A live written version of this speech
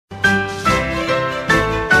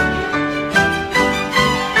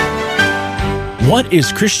What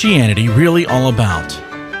is Christianity really all about?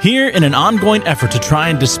 Here, in an ongoing effort to try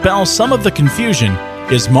and dispel some of the confusion,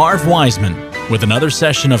 is Marv Wiseman with another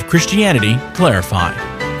session of Christianity Clarified.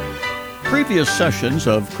 Previous sessions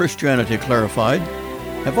of Christianity Clarified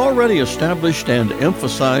have already established and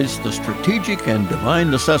emphasized the strategic and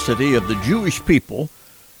divine necessity of the Jewish people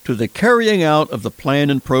to the carrying out of the plan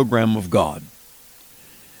and program of God.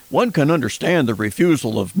 One can understand the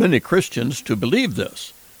refusal of many Christians to believe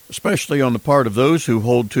this, especially on the part of those who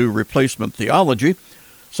hold to replacement theology,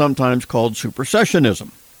 sometimes called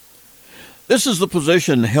supersessionism. This is the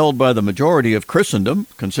position held by the majority of Christendom,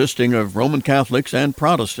 consisting of Roman Catholics and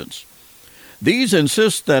Protestants. These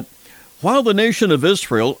insist that while the nation of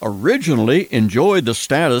Israel originally enjoyed the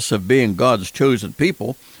status of being God's chosen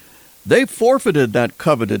people, they forfeited that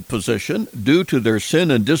coveted position due to their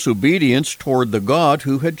sin and disobedience toward the God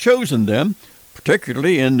who had chosen them,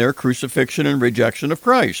 particularly in their crucifixion and rejection of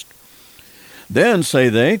Christ. Then, say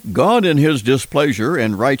they, God in his displeasure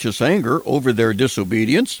and righteous anger over their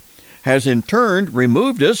disobedience has in turn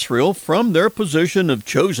removed Israel from their position of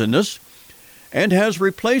chosenness and has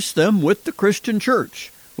replaced them with the Christian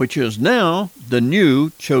church, which is now the new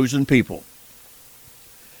chosen people.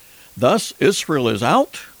 Thus, Israel is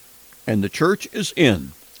out and the church is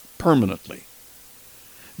in permanently.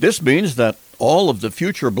 This means that all of the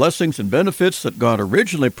future blessings and benefits that God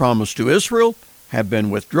originally promised to Israel have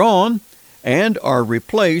been withdrawn and are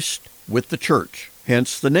replaced with the church,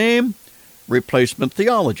 hence the name replacement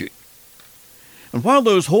theology. And while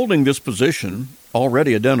those holding this position,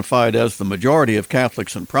 already identified as the majority of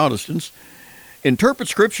Catholics and Protestants, interpret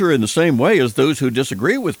Scripture in the same way as those who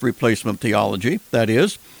disagree with replacement theology, that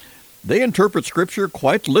is, they interpret Scripture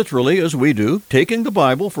quite literally as we do, taking the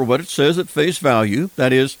Bible for what it says at face value,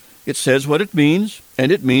 that is, it says what it means,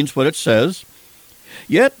 and it means what it says.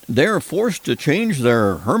 Yet they are forced to change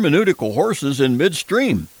their hermeneutical horses in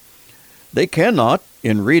midstream. They cannot,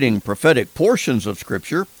 in reading prophetic portions of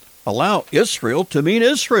Scripture, allow Israel to mean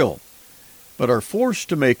Israel, but are forced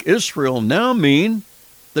to make Israel now mean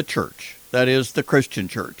the church, that is, the Christian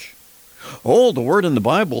church. Oh, the word in the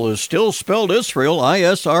Bible is still spelled Israel,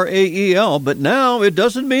 I-S-R-A-E-L, but now it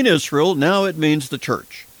doesn't mean Israel, now it means the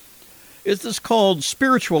church. Is this called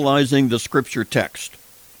spiritualizing the Scripture text?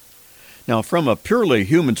 Now, from a purely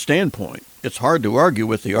human standpoint, it's hard to argue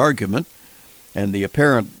with the argument and the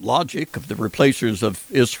apparent logic of the replacers of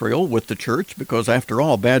Israel with the church, because after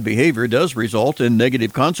all, bad behavior does result in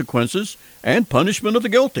negative consequences and punishment of the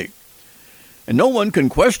guilty. And no one can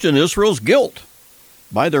question Israel's guilt.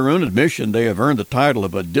 By their own admission, they have earned the title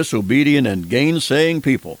of a disobedient and gainsaying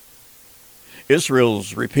people.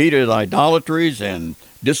 Israel's repeated idolatries and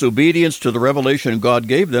disobedience to the revelation God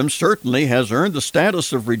gave them certainly has earned the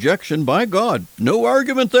status of rejection by God. No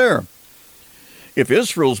argument there. If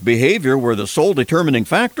Israel's behavior were the sole determining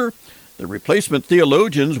factor, the replacement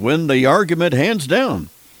theologians win the argument hands down.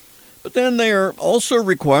 But then they are also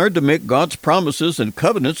required to make God's promises and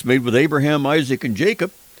covenants made with Abraham, Isaac, and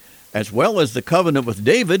Jacob, as well as the covenant with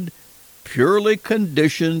David, purely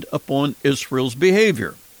conditioned upon Israel's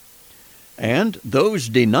behavior. And those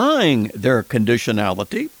denying their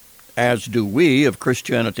conditionality, as do we of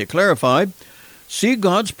Christianity Clarified, see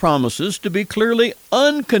God's promises to be clearly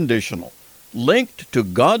unconditional, linked to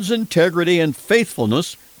God's integrity and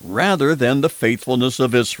faithfulness rather than the faithfulness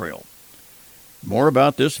of Israel. More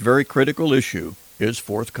about this very critical issue is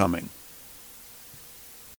forthcoming.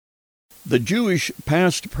 The Jewish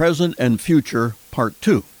Past, Present, and Future, Part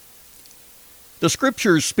 2. The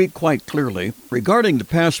Scriptures speak quite clearly regarding the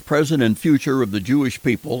past, present, and future of the Jewish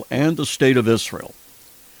people and the state of Israel.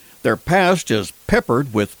 Their past is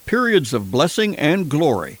peppered with periods of blessing and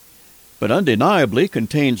glory, but undeniably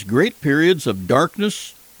contains great periods of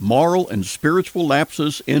darkness, moral and spiritual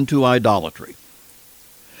lapses into idolatry.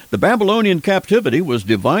 The Babylonian captivity was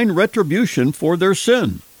divine retribution for their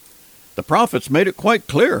sin. The prophets made it quite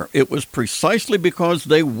clear it was precisely because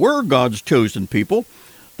they were God's chosen people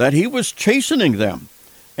that he was chastening them,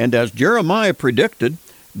 and as Jeremiah predicted,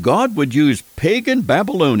 God would use pagan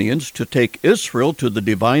Babylonians to take Israel to the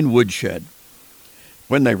divine woodshed.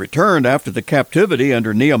 When they returned after the captivity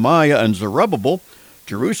under Nehemiah and Zerubbabel,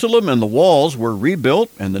 Jerusalem and the walls were rebuilt,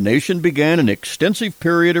 and the nation began an extensive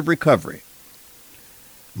period of recovery.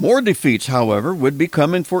 More defeats, however, would be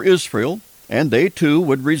coming for Israel, and they too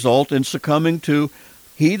would result in succumbing to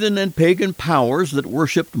heathen and pagan powers that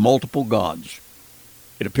worshipped multiple gods.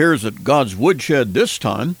 It appears that God's woodshed this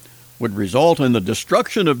time would result in the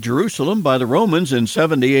destruction of Jerusalem by the Romans in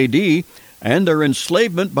 70 A.D. and their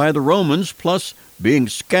enslavement by the Romans, plus being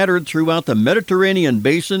scattered throughout the Mediterranean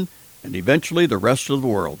basin and eventually the rest of the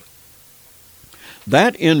world.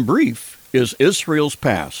 That, in brief, is Israel's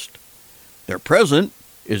past. Their present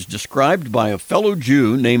is described by a fellow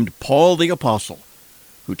Jew named Paul the Apostle,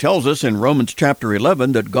 who tells us in Romans chapter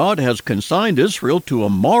 11 that God has consigned Israel to a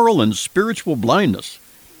moral and spiritual blindness,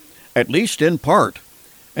 at least in part,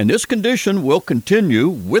 and this condition will continue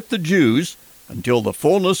with the Jews until the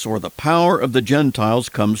fullness or the power of the Gentiles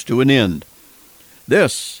comes to an end.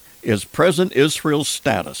 This is present Israel's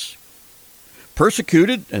status.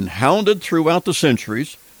 Persecuted and hounded throughout the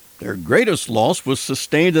centuries, their greatest loss was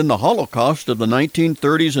sustained in the Holocaust of the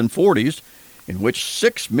 1930s and 40s, in which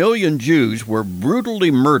 6 million Jews were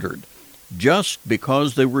brutally murdered just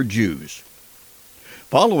because they were Jews.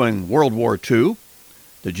 Following World War II,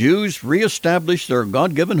 the Jews reestablished their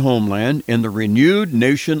God-given homeland in the renewed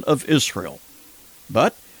nation of Israel.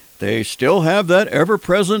 But they still have that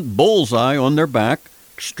ever-present bullseye on their back,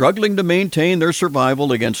 struggling to maintain their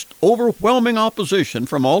survival against overwhelming opposition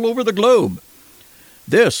from all over the globe.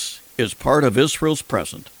 This is part of Israel's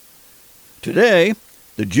present. Today,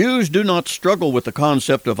 the Jews do not struggle with the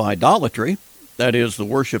concept of idolatry, that is, the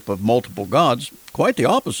worship of multiple gods. Quite the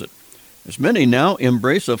opposite, as many now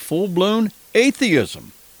embrace a full-blown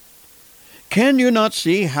atheism. Can you not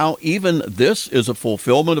see how even this is a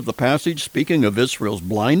fulfillment of the passage speaking of Israel's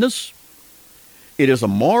blindness? It is a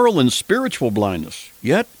moral and spiritual blindness,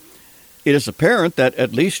 yet it is apparent that,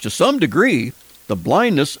 at least to some degree, the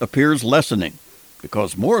blindness appears lessening,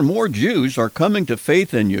 because more and more Jews are coming to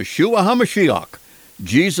faith in Yeshua HaMashiach,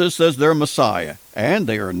 Jesus as their Messiah, and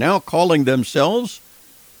they are now calling themselves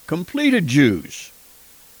completed Jews.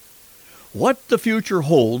 What the future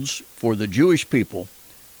holds for the Jewish people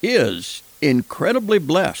is incredibly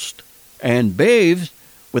blessed and bathed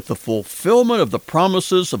with the fulfillment of the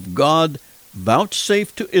promises of God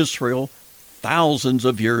vouchsafed to Israel thousands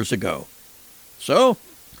of years ago. So,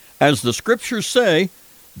 as the Scriptures say,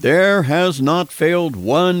 there has not failed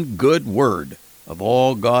one good word of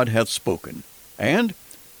all God hath spoken, and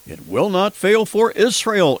it will not fail for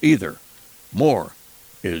Israel either. More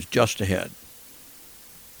is just ahead.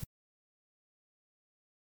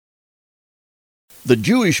 The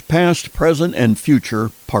Jewish Past, Present, and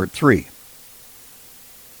Future, Part 3.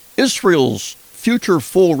 Israel's future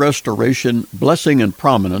full restoration, blessing, and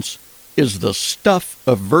prominence is the stuff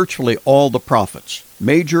of virtually all the prophets,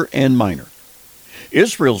 major and minor.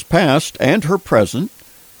 Israel's past and her present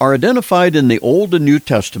are identified in the Old and New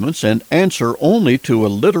Testaments and answer only to a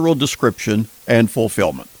literal description and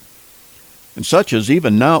fulfillment. And such is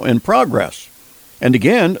even now in progress, and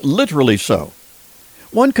again, literally so.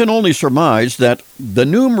 One can only surmise that the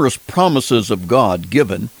numerous promises of God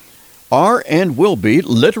given are and will be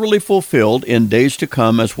literally fulfilled in days to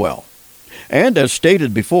come as well. And as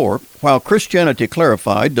stated before, while Christianity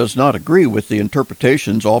Clarified does not agree with the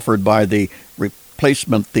interpretations offered by the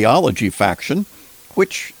replacement theology faction,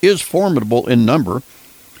 which is formidable in number,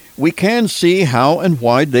 we can see how and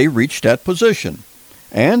why they reached that position,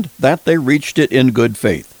 and that they reached it in good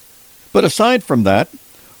faith. But aside from that,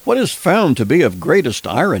 what is found to be of greatest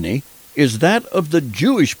irony is that of the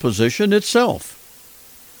Jewish position itself.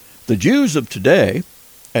 The Jews of today,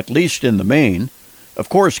 at least in the main, of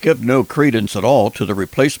course give no credence at all to the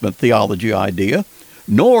replacement theology idea,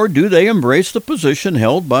 nor do they embrace the position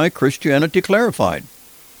held by Christianity Clarified.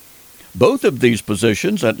 Both of these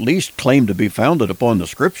positions at least claim to be founded upon the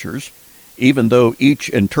Scriptures, even though each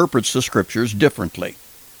interprets the Scriptures differently.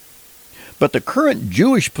 But the current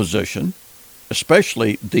Jewish position,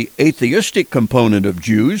 especially the atheistic component of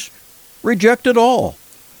Jews, reject it all,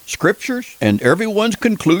 Scriptures and everyone's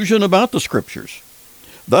conclusion about the Scriptures.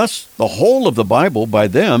 Thus, the whole of the Bible by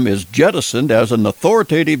them is jettisoned as an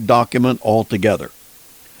authoritative document altogether.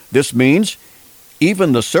 This means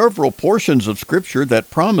even the several portions of Scripture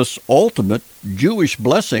that promise ultimate Jewish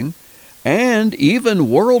blessing and even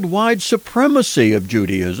worldwide supremacy of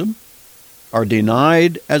Judaism are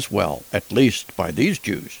denied as well, at least by these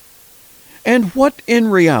Jews. And what in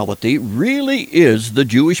reality really is the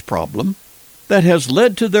Jewish problem that has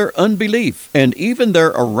led to their unbelief and even their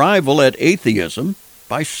arrival at atheism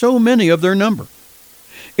by so many of their number?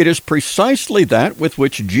 It is precisely that with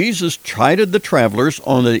which Jesus chided the travelers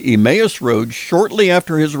on the Emmaus Road shortly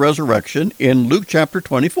after his resurrection in Luke chapter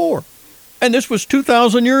 24. And this was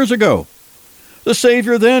 2,000 years ago. The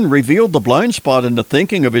Savior then revealed the blind spot in the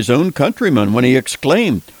thinking of his own countrymen when he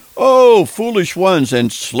exclaimed, "O foolish ones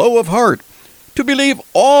and slow of heart, to believe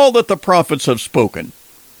all that the prophets have spoken.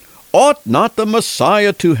 Ought not the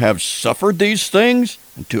Messiah to have suffered these things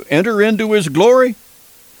and to enter into his glory?"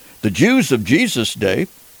 The Jews of Jesus' day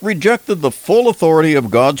rejected the full authority of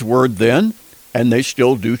God's word then, and they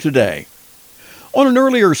still do today. On an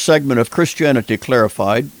earlier segment of Christianity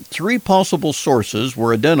Clarified, 3 possible sources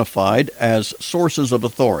were identified as sources of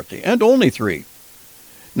authority, and only 3.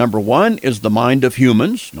 Number 1 is the mind of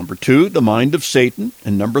humans, number 2, the mind of Satan,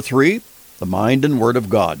 and number 3, the mind and word of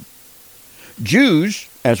God. Jews,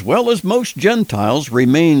 as well as most Gentiles,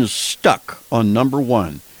 remain stuck on number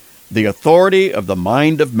 1, the authority of the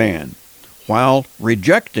mind of man, while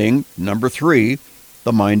rejecting number 3,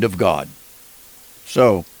 the mind of God.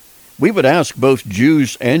 So, we would ask both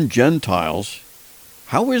Jews and Gentiles,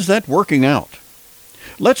 how is that working out?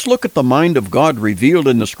 Let's look at the mind of God revealed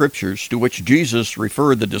in the Scriptures, to which Jesus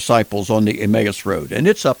referred the disciples on the Emmaus Road, and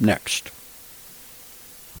it's up next.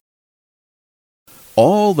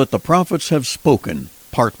 All that the prophets have spoken,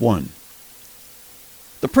 Part 1.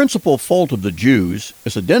 The principal fault of the Jews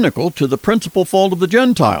is identical to the principal fault of the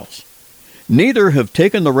Gentiles. Neither have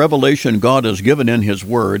taken the revelation God has given in His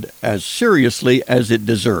Word as seriously as it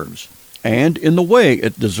deserves, and in the way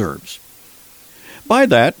it deserves. By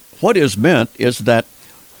that, what is meant is that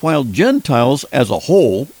while Gentiles as a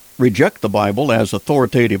whole reject the Bible as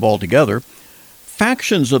authoritative altogether,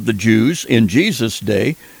 factions of the Jews in Jesus'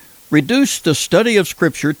 day reduced the study of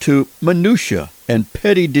Scripture to minutiae and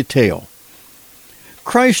petty detail.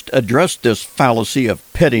 Christ addressed this fallacy of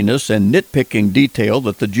pettiness and nitpicking detail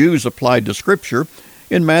that the Jews applied to Scripture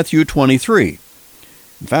in Matthew 23.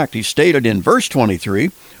 In fact, He stated in verse 23,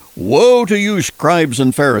 "Woe to you, scribes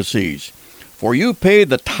and Pharisees! For you pay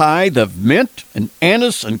the tithe of mint and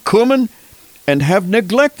anise and cumin, and have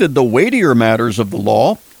neglected the weightier matters of the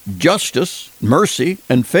law, justice, mercy,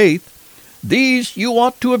 and faith. These you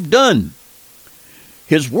ought to have done."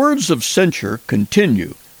 His words of censure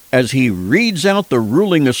continue as He reads out the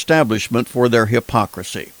ruling establishment for their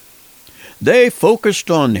hypocrisy. They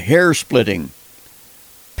focused on hair-splitting,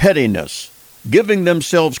 pettiness, giving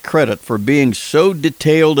themselves credit for being so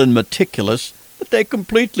detailed and meticulous that they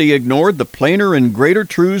completely ignored the plainer and greater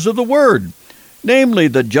truths of the Word, namely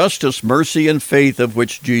the justice, mercy, and faith of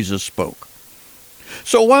which Jesus spoke.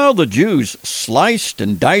 So while the Jews sliced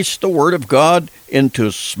and diced the Word of God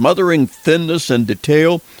into smothering thinness and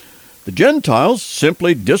detail, the Gentiles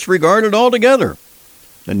simply disregarded altogether.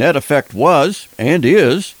 The net effect was, and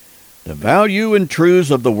is, the value and truths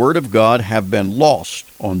of the Word of God have been lost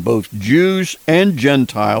on both Jews and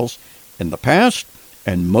Gentiles in the past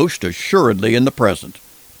and most assuredly in the present.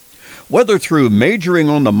 Whether through majoring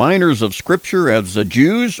on the minors of Scripture as the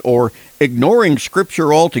Jews or ignoring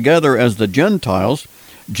Scripture altogether as the Gentiles,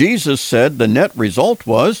 Jesus said the net result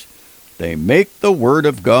was, they make the Word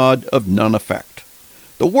of God of none effect.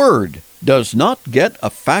 The Word does not get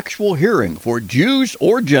a factual hearing for Jews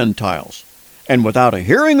or Gentiles, and without a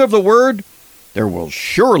hearing of the Word, there will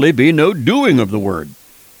surely be no doing of the Word.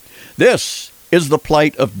 This is the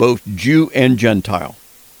plight of both Jew and Gentile.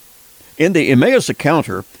 In the Emmaus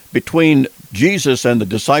encounter between Jesus and the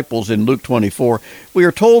disciples in Luke 24, we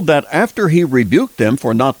are told that after He rebuked them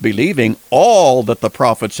for not believing all that the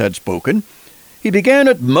prophets had spoken, He began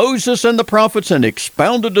at Moses and the prophets and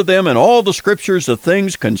expounded to them in all the Scriptures the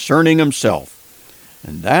things concerning Himself.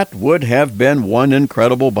 And that would have been one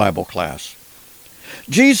incredible Bible class.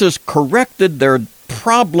 Jesus corrected their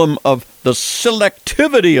problem of the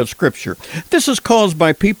selectivity of Scripture. This is caused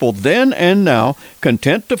by people then and now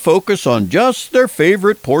content to focus on just their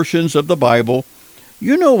favorite portions of the Bible.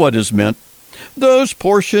 You know what is meant. Those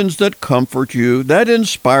portions that comfort you, that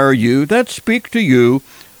inspire you, that speak to you,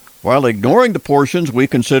 while ignoring the portions we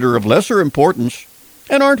consider of lesser importance.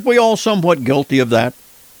 And aren't we all somewhat guilty of that?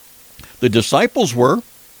 The disciples were.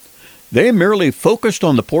 They merely focused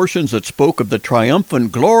on the portions that spoke of the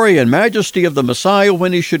triumphant glory and majesty of the Messiah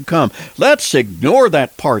when He should come. Let's ignore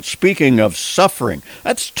that part speaking of suffering.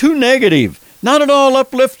 That's too negative, not at all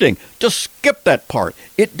uplifting. Just skip that part.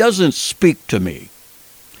 It doesn't speak to me.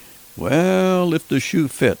 Well, if the shoe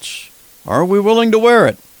fits, are we willing to wear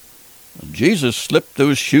it? Jesus slipped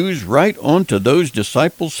those shoes right onto those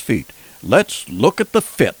disciples' feet. Let's look at the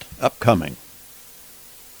fit upcoming.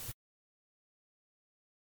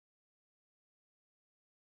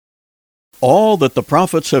 All that the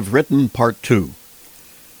prophets have written, Part 2.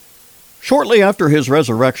 Shortly after His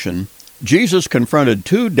resurrection, Jesus confronted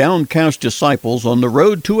 2 downcast disciples on the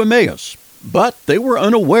road to Emmaus, but they were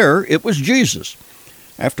unaware it was Jesus.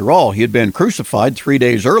 After all, He had been crucified 3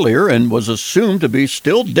 days earlier and was assumed to be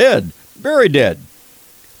still dead, very dead.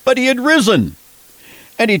 But He had risen,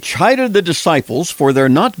 and He chided the disciples for their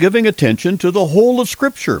not giving attention to the whole of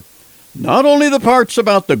Scripture, not only the parts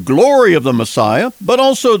about the glory of the Messiah, but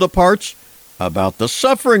also the parts about the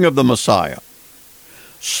suffering of the Messiah.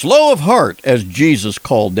 Slow of heart, as Jesus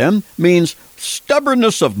called them, means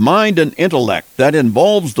stubbornness of mind and intellect that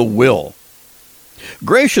involves the will.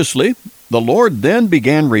 Graciously, the Lord then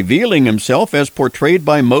began revealing himself as portrayed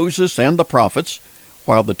by Moses and the prophets,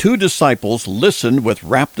 while the two disciples listened with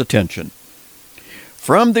rapt attention.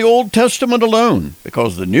 From the Old Testament alone,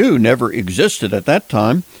 because the New never existed at that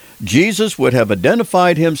time, Jesus would have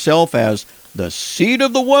identified himself as the seed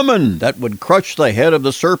of the woman that would crush the head of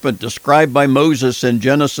the serpent described by Moses in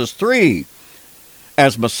Genesis 3.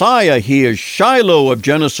 As Messiah, he is Shiloh of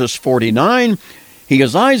Genesis 49. He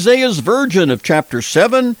is Isaiah's virgin of chapter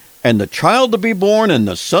 7, and the child to be born and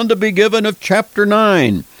the son to be given of chapter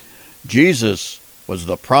 9. Jesus was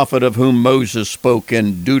the prophet of whom Moses spoke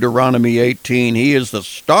in Deuteronomy 18. He is the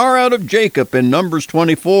star out of Jacob in Numbers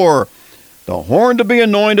 24, the horn to be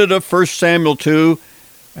anointed of 1 Samuel 2,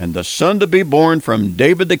 and the son to be born from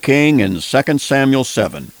David the king in 2 Samuel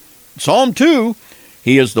 7. Psalm 2,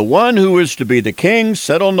 he is the one who is to be the king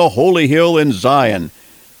set on the holy hill in Zion,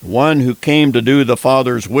 the one who came to do the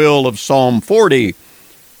Father's will of Psalm 40.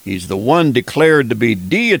 He's the one declared to be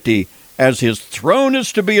deity, as his throne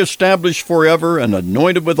is to be established forever and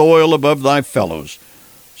anointed with oil above thy fellows.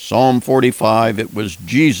 Psalm 45, it was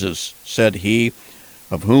Jesus, said he,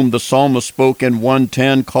 of whom the psalmist spoke in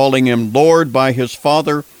 110, calling him Lord by his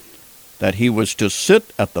Father, that he was to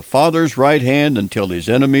sit at the Father's right hand until his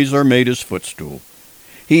enemies are made his footstool.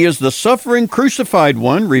 He is the suffering crucified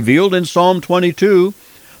one revealed in Psalm 22,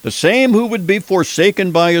 the same who would be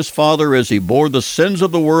forsaken by his Father as he bore the sins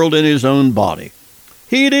of the world in his own body.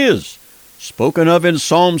 He it is, spoken of in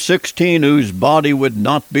Psalm 16, whose body would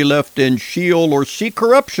not be left in Sheol or see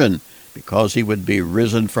corruption, because he would be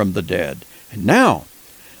risen from the dead. And now,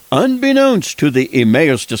 unbeknownst to the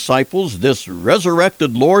Emmaus disciples, this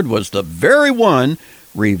resurrected Lord was the very one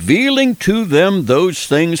revealing to them those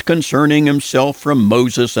things concerning himself from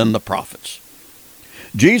Moses and the prophets.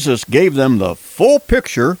 Jesus gave them the full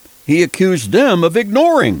picture he accused them of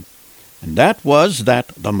ignoring, and that was that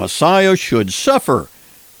the Messiah should suffer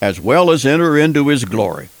as well as enter into his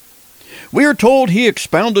glory. We are told he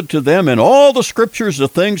expounded to them in all the scriptures the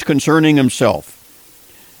things concerning himself.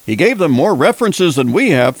 He gave them more references than we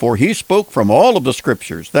have, for he spoke from all of the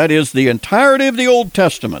scriptures, that is, the entirety of the Old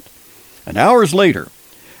Testament. And hours later,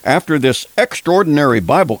 after this extraordinary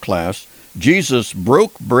Bible class, Jesus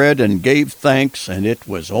broke bread and gave thanks, and it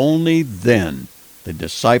was only then the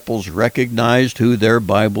disciples recognized who their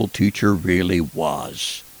Bible teacher really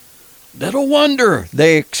was. "Little wonder,"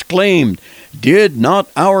 they exclaimed, "did not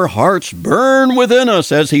our hearts burn within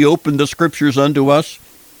us as he opened the scriptures unto us?"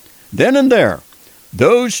 Then and there,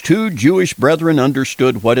 those two Jewish brethren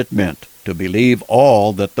understood what it meant to believe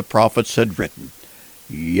all that the prophets had written.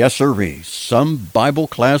 Yes, sirree, some Bible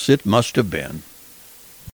class it must have been.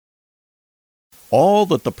 All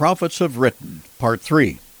that the prophets have written, Part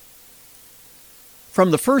 3.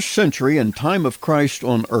 From the first century and time of Christ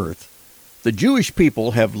on earth, the Jewish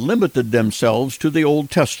people have limited themselves to the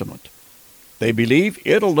Old Testament. They believe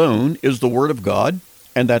it alone is the Word of God,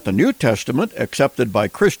 and that the New Testament, accepted by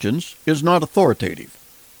Christians, is not authoritative.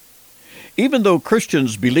 Even though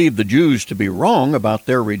Christians believe the Jews to be wrong about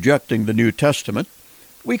their rejecting the New Testament,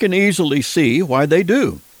 we can easily see why they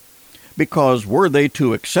do. Because were they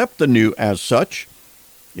to accept the New as such,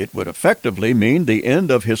 it would effectively mean the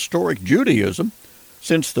end of historic Judaism,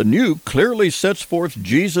 since the New clearly sets forth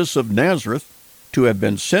Jesus of Nazareth to have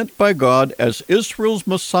been sent by God as Israel's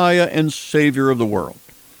Messiah and Savior of the world.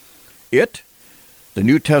 It, the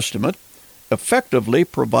New Testament, effectively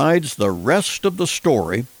provides the rest of the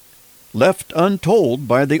story left untold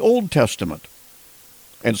by the Old Testament.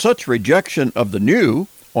 And such rejection of the New,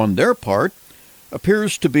 on their part,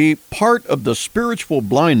 appears to be part of the spiritual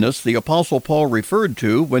blindness the Apostle Paul referred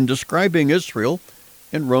to when describing Israel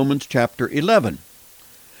in Romans chapter 11.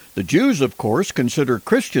 The Jews, of course, consider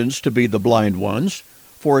Christians to be the blind ones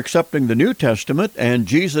for accepting the New Testament and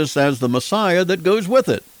Jesus as the Messiah that goes with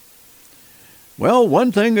it. Well,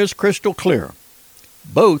 one thing is crystal clear.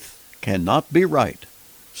 Both cannot be right,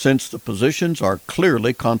 since the positions are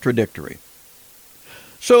clearly contradictory.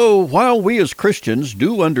 So, while we as Christians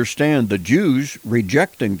do understand the Jews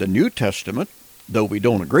rejecting the New Testament, though we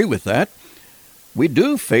don't agree with that, we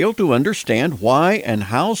do fail to understand why and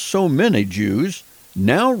how so many Jews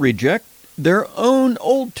now reject their own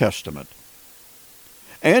Old Testament.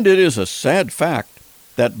 And it is a sad fact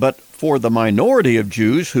that but for the minority of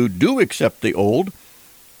Jews who do accept the Old,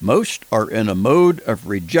 most are in a mode of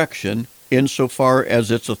rejection insofar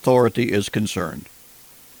as its authority is concerned.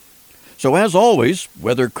 So as always,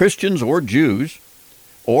 whether Christians or Jews,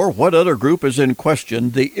 or what other group is in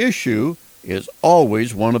question, the issue is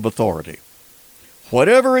always one of authority.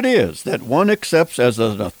 Whatever it is that one accepts as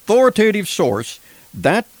an authoritative source,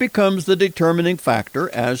 that becomes the determining factor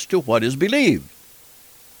as to what is believed.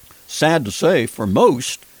 sad to say, for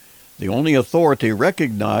most, the only authority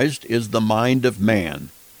recognized is the mind of man.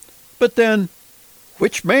 But then,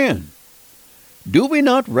 which man? Do we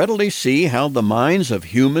not readily see how the minds of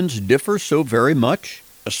humans differ so very much,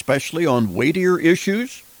 especially on weightier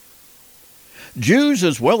issues? Jews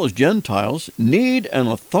as well as Gentiles need an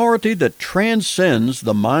authority that transcends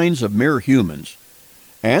the minds of mere humans.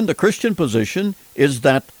 And the Christian position is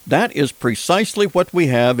that that is precisely what we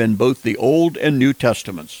have in both the Old and New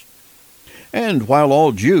Testaments. And while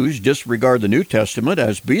all Jews disregard the New Testament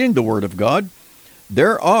as being the Word of God,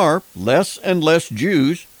 there are less and less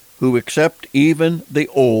Jews who accept even the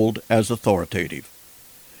Old as authoritative.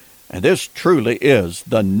 And this truly is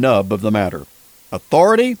the nub of the matter: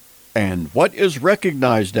 authority and what is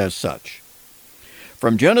recognized as such.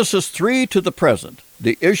 From Genesis 3 to the present,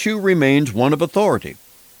 the issue remains one of authority.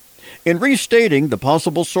 In restating the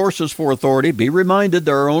possible sources for authority, be reminded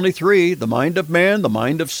there are only three: the mind of man, the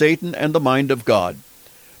mind of Satan, and the mind of God.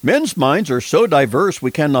 Men's minds are so diverse we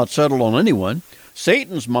cannot settle on any one.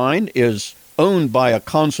 Satan's mind is owned by a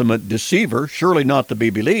consummate deceiver, surely not to be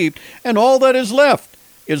believed, and all that is left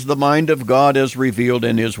is the mind of God as revealed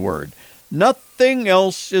in His Word. Nothing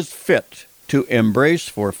else is fit to embrace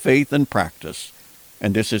for faith and practice,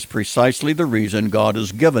 and this is precisely the reason God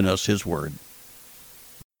has given us His Word.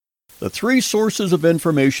 The three sources of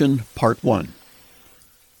information, Part 1.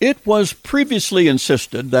 It was previously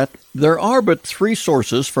insisted that there are but three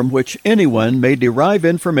sources from which anyone may derive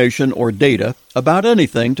information or data about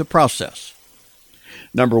anything to process.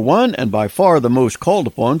 Number one, and by far the most called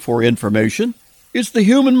upon for information, is the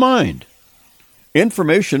human mind.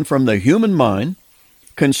 Information from the human mind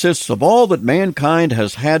consists of all that mankind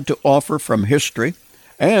has had to offer from history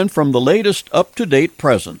and from the latest up-to-date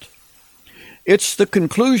present. It's the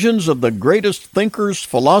conclusions of the greatest thinkers,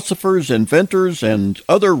 philosophers, inventors, and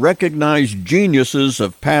other recognized geniuses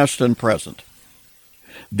of past and present.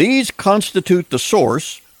 These constitute the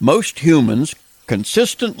source most humans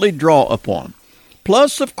consistently draw upon,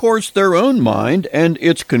 plus, of course, their own mind and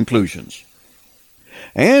its conclusions.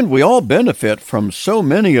 And we all benefit from so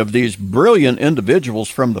many of these brilliant individuals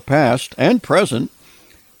from the past and present,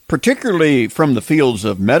 particularly from the fields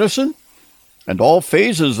of medicine and all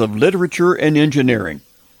phases of literature and engineering.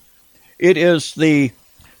 It is the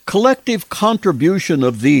collective contribution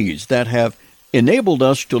of these that have enabled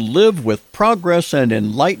us to live with progress and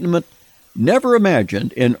enlightenment never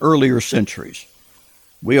imagined in earlier centuries.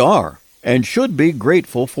 We are and should be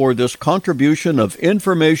grateful for this contribution of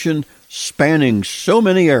information spanning so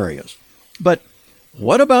many areas. But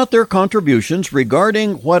what about their contributions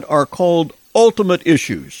regarding what are called ultimate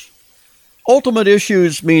issues? Ultimate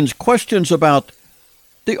issues means questions about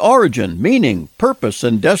the origin, meaning, purpose,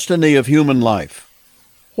 and destiny of human life.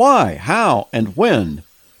 Why, how, and when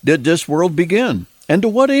did this world begin, and to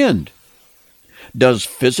what end? Does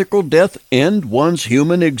physical death end one's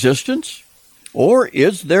human existence? Or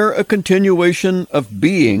is there a continuation of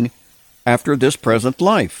being after this present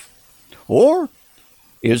life? Or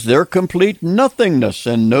is there complete nothingness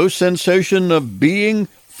and no sensation of being,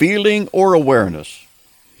 feeling, or awareness?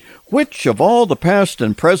 Which of all the past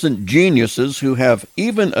and present geniuses who have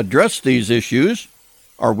even addressed these issues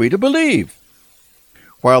are we to believe?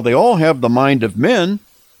 While they all have the mind of men,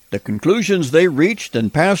 the conclusions they reached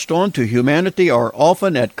and passed on to humanity are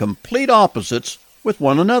often at complete opposites with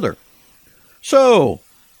one another. So,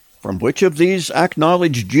 from which of these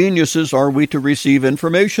acknowledged geniuses are we to receive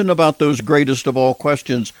information about those greatest of all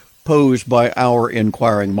questions posed by our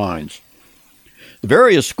inquiring minds? The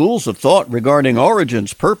various schools of thought regarding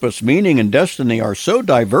origins, purpose, meaning, and destiny are so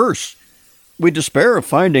diverse, we despair of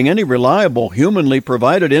finding any reliable, humanly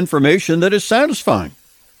provided information that is satisfying.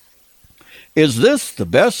 Is this the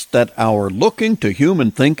best that our looking to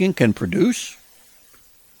human thinking can produce?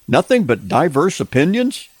 Nothing but diverse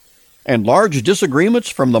opinions and large disagreements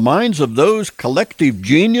from the minds of those collective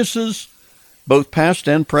geniuses, both past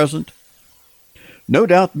and present? No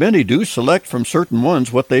doubt many do select from certain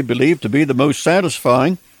ones what they believe to be the most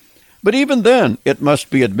satisfying, but even then it must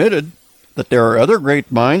be admitted that there are other great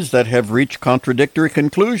minds that have reached contradictory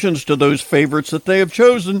conclusions to those favorites that they have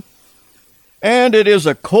chosen, and it is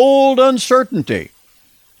a cold uncertainty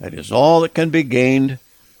that is all that can be gained,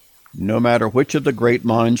 no matter which of the great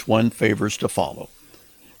minds one favors to follow.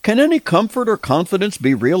 Can any comfort or confidence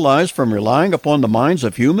be realized from relying upon the minds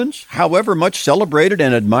of humans, however much celebrated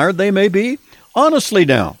and admired they may be? Honestly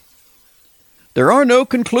now, there are no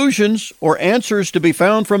conclusions or answers to be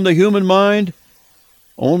found from the human mind,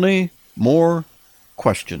 only more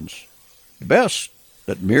questions, the best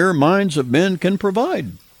that mere minds of men can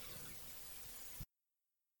provide.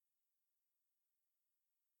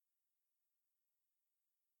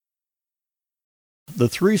 The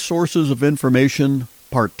Three Sources of Information,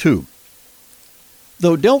 Part 2.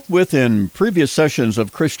 Though dealt with in previous sessions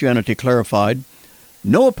of Christianity Clarified,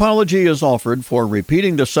 no apology is offered for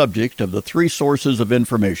repeating the subject of the three sources of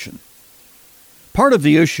information. Part of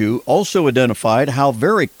the issue also identified how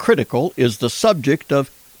very critical is the subject of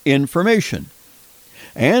information.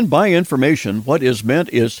 And by information, what is meant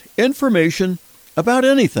is information about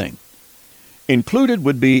anything. Included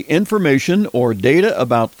would be information or data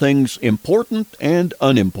about things important and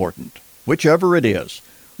unimportant, whichever it is.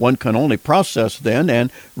 One can only process then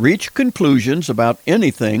and reach conclusions about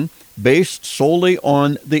anything based solely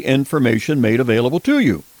on the information made available to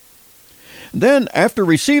you. Then, after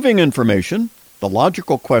receiving information, the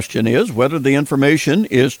logical question is whether the information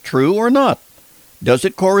is true or not. Does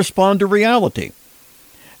it correspond to reality?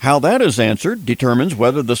 How that is answered determines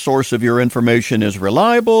whether the source of your information is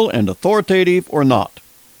reliable and authoritative or not.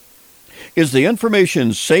 Is the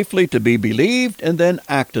information safely to be believed and then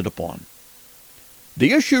acted upon?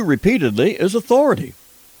 The issue repeatedly is authority.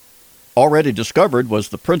 Already discovered was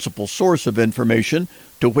the principal source of information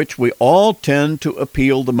to which we all tend to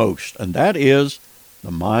appeal the most, and that is the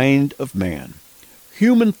mind of man.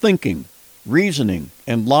 Human thinking, reasoning,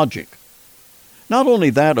 and logic. Not only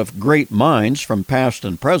that of great minds from past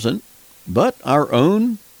and present, but our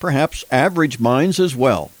own, perhaps average minds as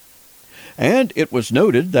well. And it was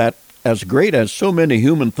noted that as great as so many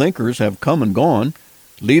human thinkers have come and gone,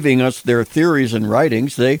 leaving us their theories and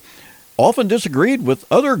writings, they often disagreed with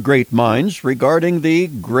other great minds regarding the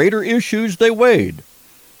greater issues they weighed.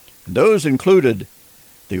 Those included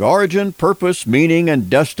the origin, purpose, meaning, and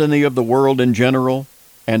destiny of the world in general,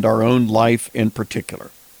 and our own life in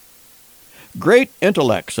particular. Great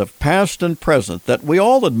intellects of past and present that we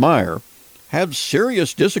all admire have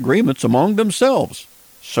serious disagreements among themselves.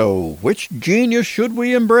 So, which genius should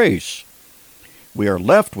we embrace? We are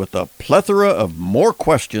left with a plethora of more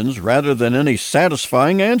questions rather than any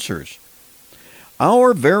satisfying answers.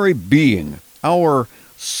 Our very being, our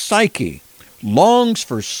psyche, longs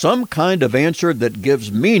for some kind of answer that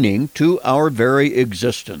gives meaning to our very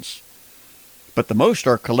existence. But the most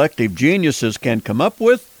our collective geniuses can come up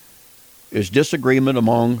with is disagreement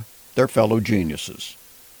among their fellow geniuses.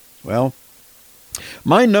 Well,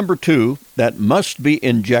 mind number 2 that must be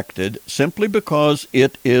injected simply because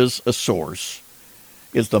it is a source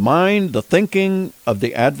is the mind, the thinking of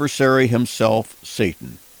the adversary himself,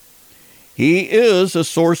 Satan. He is a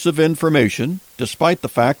source of information, despite the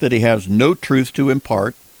fact that he has no truth to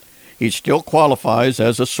impart. He still qualifies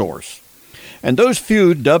as a source. And those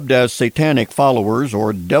few dubbed as satanic followers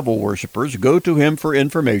or devil worshippers go to him for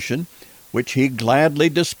information, which he gladly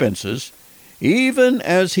dispenses, even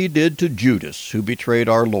as he did to Judas, who betrayed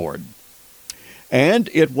our Lord. And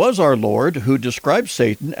it was our Lord who described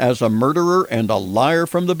Satan as a murderer and a liar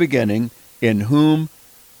from the beginning, in whom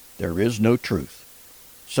there is no truth.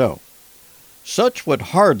 So, such would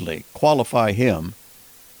hardly qualify him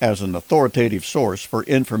as an authoritative source for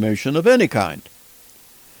information of any kind.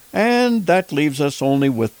 And that leaves us only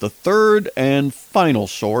with the third and final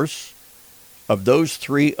source of those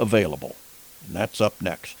three available. And that's up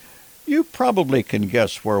next. You probably can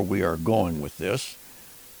guess where we are going with this.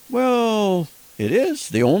 Well, it is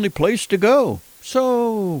the only place to go,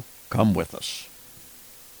 so come with us.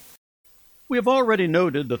 We have already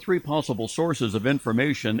noted the three possible sources of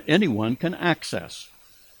information anyone can access.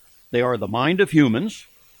 They are the mind of humans,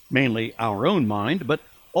 mainly our own mind, but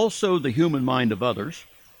also the human mind of others,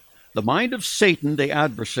 the mind of Satan, the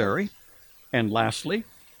adversary, and lastly,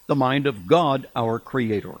 the mind of God, our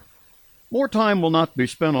Creator. More time will not be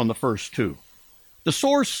spent on the first two. The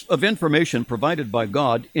source of information provided by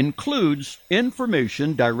God includes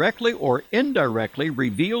information directly or indirectly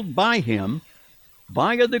revealed by Him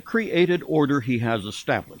via the created order He has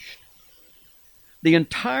established. The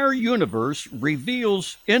entire universe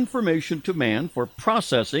reveals information to man for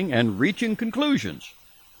processing and reaching conclusions.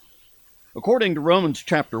 According to Romans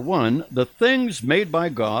chapter 1, the things made by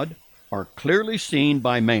God are clearly seen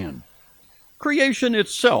by man. Creation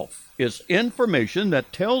itself is information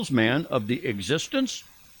that tells man of the existence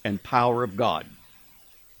and power of God.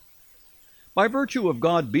 By virtue of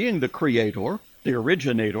God being the Creator, the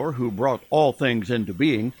originator who brought all things into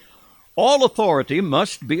being, all authority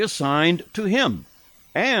must be assigned to Him,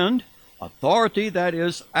 and authority that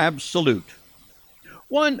is absolute.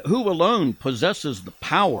 One who alone possesses the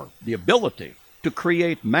power, the ability to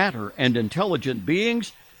create matter and intelligent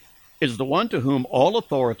beings is the one to whom all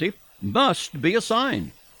authority must be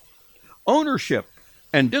assigned. Ownership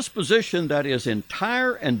and disposition that is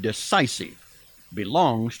entire and decisive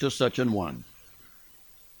belongs to such an one.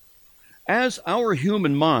 As our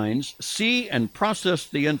human minds see and process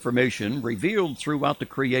the information revealed throughout the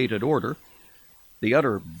created order, the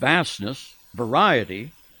utter vastness,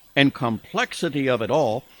 variety, and complexity of it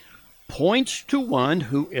all points to one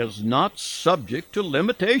who is not subject to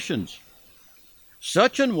limitations.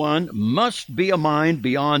 Such an one must be a mind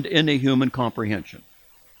beyond any human comprehension.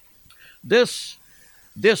 This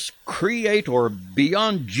creator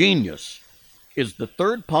beyond genius is the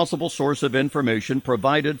third possible source of information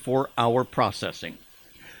provided for our processing.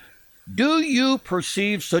 Do you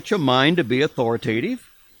perceive such a mind to be authoritative,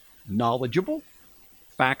 knowledgeable,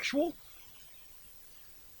 factual?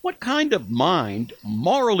 What kind of mind,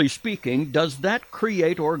 morally speaking, does that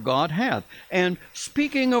creator God have? And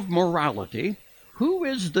speaking of morality, who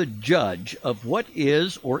is the judge of what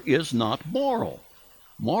is or is not moral,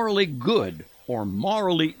 morally good or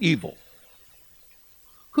morally evil?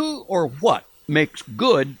 Who or what makes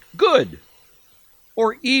good good,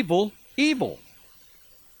 or evil evil?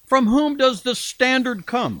 From whom does the standard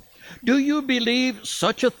come? Do you believe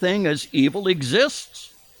such a thing as evil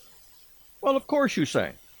exists? Well, of course you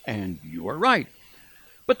say, and you are right.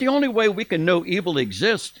 But the only way we can know evil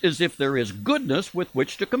exists is if there is goodness with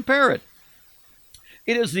which to compare it.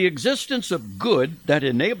 It is the existence of good that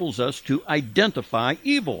enables us to identify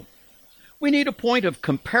evil. We need a point of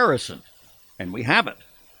comparison, and we have it.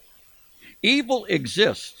 Evil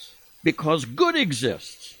exists because good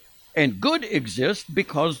exists, and good exists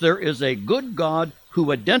because there is a good God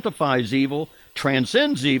who identifies evil,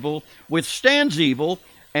 transcends evil, withstands evil,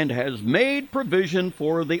 and has made provision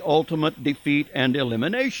for the ultimate defeat and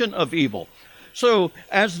elimination of evil. So,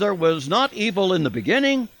 as there was not evil in the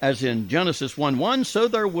beginning, as in Genesis 1:1, so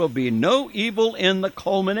there will be no evil in the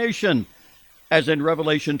culmination, as in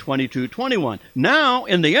Revelation 22:21. Now,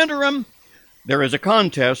 in the interim, there is a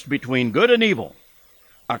contest between good and evil,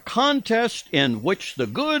 a contest in which the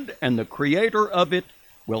good and the creator of it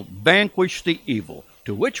will vanquish the evil,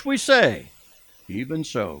 to which we say, even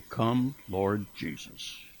so, come, Lord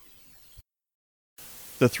Jesus.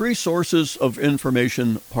 The three sources of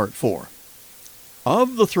information, Part 4.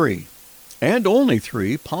 Of the three, and only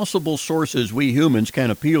three, possible sources we humans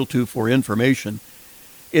can appeal to for information,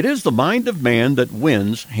 it is the mind of man that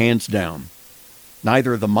wins hands down.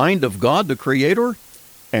 Neither the mind of God, the Creator,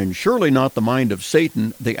 and surely not the mind of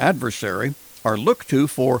Satan, the adversary, are looked to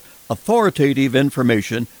for authoritative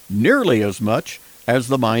information nearly as much as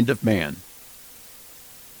the mind of man.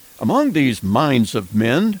 Among these minds of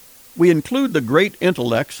men, we include the great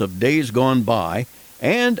intellects of days gone by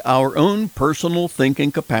and our own personal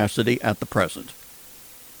thinking capacity at the present.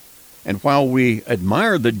 And while we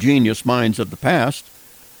admire the genius minds of the past,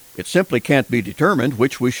 it simply can't be determined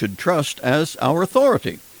which we should trust as our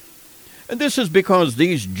authority. And this is because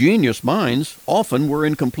these genius minds often were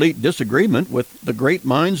in complete disagreement with the great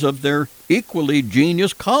minds of their equally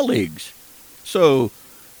genius colleagues. So,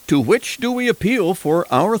 to which do we appeal for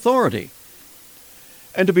our authority?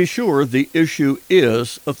 And to be sure, the issue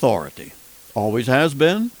is authority. Always has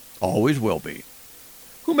been, always will be.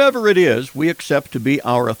 Whomever it is we accept to be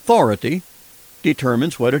our authority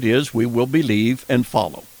determines what it is we will believe and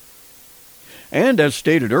follow. And as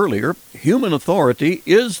stated earlier, human authority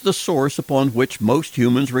is the source upon which most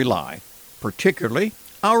humans rely, particularly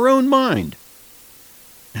our own mind.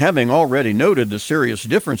 Having already noted the serious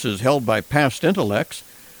differences held by past intellects,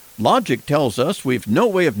 logic tells us we've no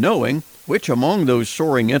way of knowing which among those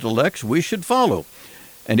soaring intellects we should follow.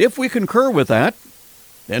 And if we concur with that,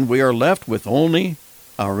 then we are left with only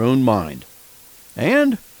our own mind.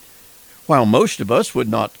 And while most of us would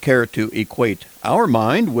not care to equate our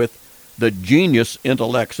mind with the genius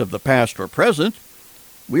intellects of the past or present,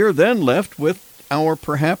 we are then left with our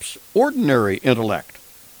perhaps ordinary intellect.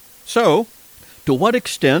 So, to what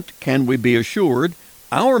extent can we be assured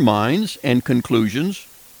our minds and conclusions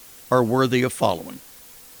are worthy of following?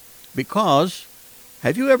 Because,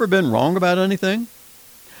 have you ever been wrong about anything?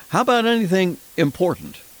 How about anything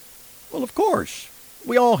important? Well, of course,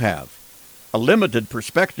 we all have. A limited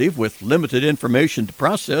perspective with limited information to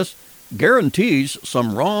process guarantees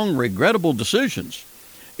some wrong, regrettable decisions.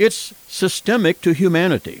 It's systemic to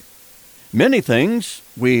humanity. Many things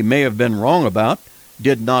we may have been wrong about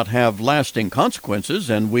did not have lasting consequences,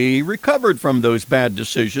 and we recovered from those bad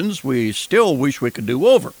decisions we still wish we could do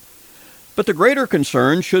over. But the greater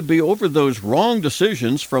concern should be over those wrong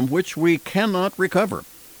decisions from which we cannot recover.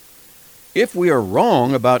 If we are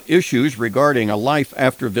wrong about issues regarding a life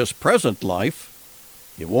after this present life,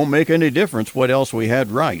 it won't make any difference what else we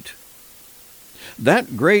had right.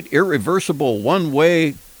 That great irreversible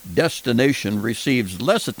one-way destination receives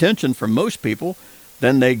less attention from most people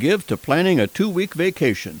than they give to planning a 2-week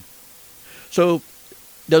vacation. So,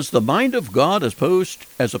 Does the mind of God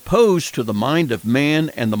as opposed to the mind of man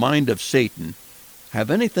and the mind of Satan have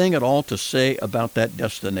anything at all to say about that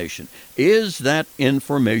destination? Is that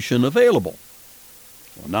information available?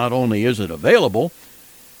 Well, not only is it available,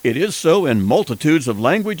 it is so in multitudes of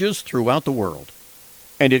languages throughout the world.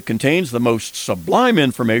 And it contains the most sublime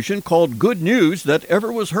information called good news that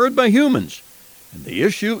ever was heard by humans. And the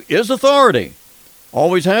issue is authority.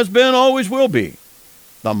 Always has been, always will be.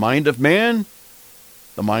 The mind of man,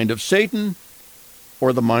 the mind of Satan,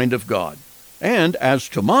 or the mind of God. And as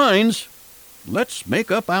to minds, let's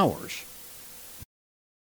make up ours.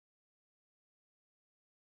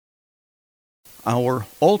 Our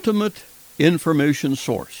ultimate information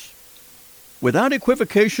source. Without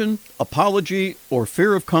equivocation, apology, or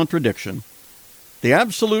fear of contradiction, the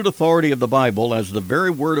absolute authority of the Bible as the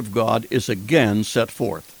very Word of God is again set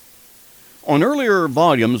forth. On earlier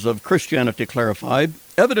volumes of Christianity Clarified,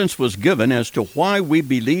 evidence was given as to why we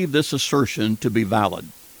believe this assertion to be valid.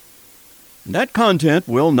 That content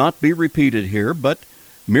will not be repeated here, but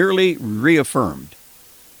merely reaffirmed.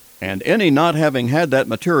 And any not having had that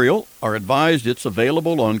material are advised it's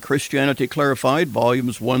available on Christianity Clarified,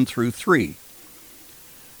 volumes 1 through 3.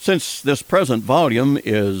 Since this present volume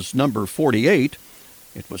is number 48,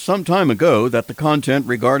 it was some time ago that the content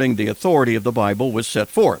regarding the authority of the Bible was set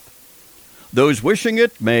forth. Those wishing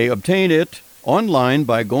it may obtain it online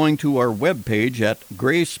by going to our webpage at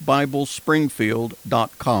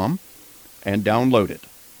gracebiblespringfield.com and download it.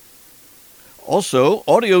 Also,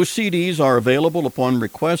 audio CDs are available upon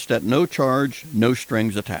request at no charge, no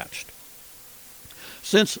strings attached.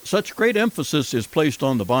 Since such great emphasis is placed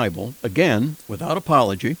on the Bible, again, without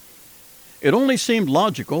apology, it only seemed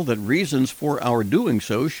logical that reasons for our doing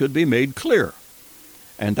so should be made clear.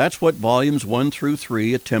 And that's what volumes 1 through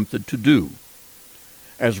 3 attempted to do.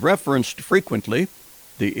 As referenced frequently,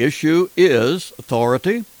 the issue is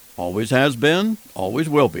authority, always has been, always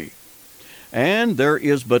will be. And there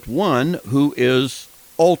is but one who is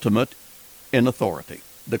ultimate in authority,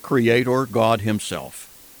 the Creator, God Himself.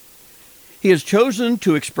 He has chosen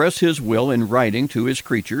to express His will in writing to His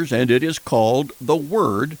creatures, and it is called the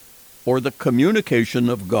Word, or the communication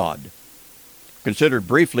of God. Considered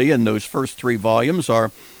briefly in those first 3 volumes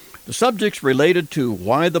are the subjects related to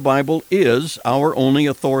why the Bible is our only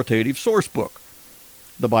authoritative source book,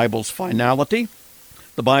 the Bible's finality,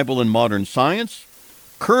 the Bible in modern science,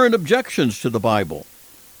 current objections to the Bible,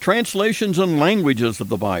 translations and languages of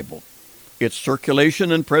the Bible, its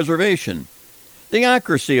circulation and preservation, the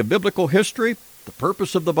accuracy of biblical history, the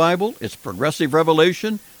purpose of the Bible, its progressive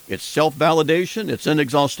revelation, its self-validation, its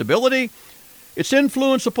inexhaustibility, its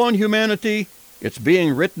influence upon humanity, its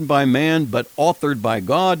being written by man but authored by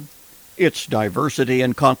God, its diversity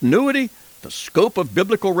and continuity, the scope of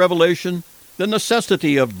biblical revelation, the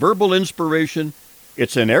necessity of verbal inspiration,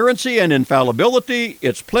 its inerrancy and infallibility,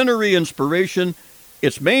 its plenary inspiration,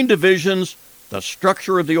 its main divisions, the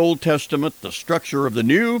structure of the Old Testament, the structure of the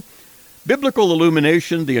New, biblical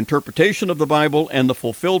illumination, the interpretation of the Bible, and the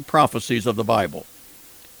fulfilled prophecies of the Bible.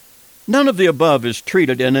 None of the above is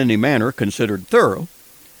treated in any manner considered thorough,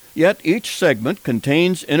 yet each segment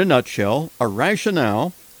contains in a nutshell a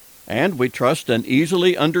rationale and, we trust, an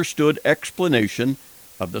easily understood explanation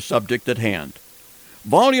of the subject at hand.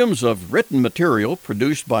 Volumes of written material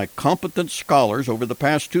produced by competent scholars over the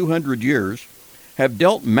past 200 years have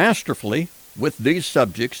dealt masterfully with these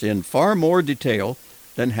subjects in far more detail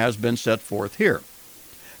than has been set forth here.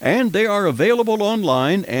 And they are available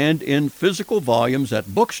online and in physical volumes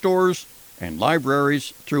at bookstores and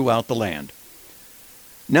libraries throughout the land.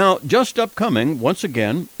 Now, just upcoming, once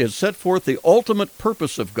again, is set forth the ultimate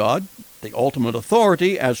purpose of God, the ultimate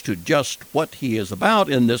authority as to just what He is about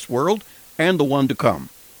in this world and the one to come.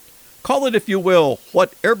 Call it, if you will,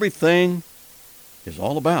 what everything is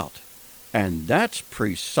all about. And that's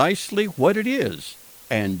precisely what it is,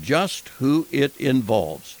 and just who it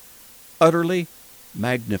involves. Utterly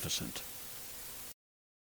magnificent.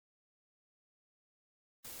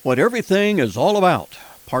 What everything is all about,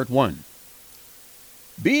 Part 1.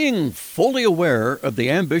 Being fully aware of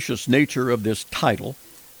the ambitious nature of this title,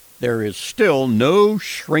 there is still no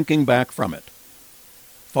shrinking back from it.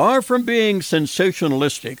 Far from being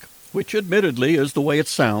sensationalistic, which admittedly is the way it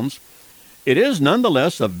sounds, it is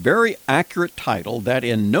nonetheless a very accurate title that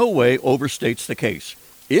in no way overstates the case.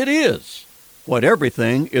 It is what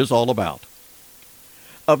everything is all about.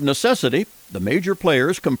 Of necessity, the major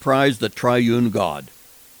players comprise the triune God.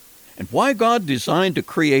 And why God designed to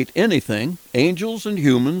create anything, angels and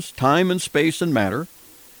humans, time and space and matter,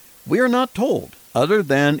 we are not told, other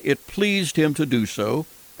than it pleased Him to do so,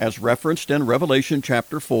 as referenced in Revelation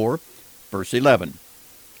chapter 4, verse 11.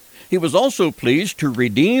 He was also pleased to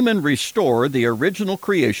redeem and restore the original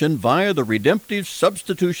creation via the redemptive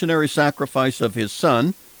substitutionary sacrifice of his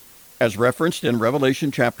Son, as referenced in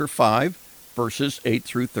Revelation chapter 5, verses 8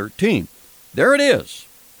 through 13. There it is.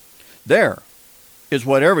 There is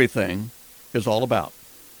what everything is all about.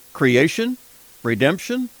 Creation,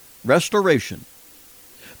 redemption, restoration.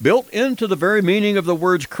 Built into the very meaning of the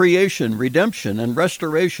words creation, redemption, and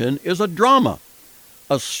restoration is a drama,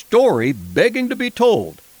 a story begging to be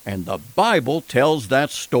told, and the Bible tells that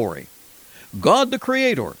story. God the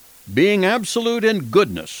Creator, being absolute in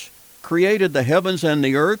goodness, created the heavens and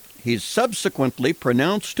the earth he subsequently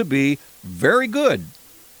pronounced to be very good,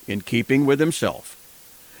 in keeping with himself.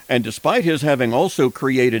 And despite his having also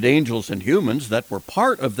created angels and humans that were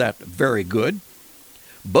part of that very good,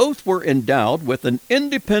 both were endowed with an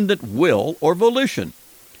independent will or volition.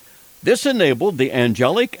 This enabled the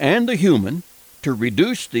angelic and the human to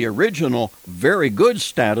reduce the original very good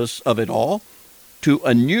status of it all to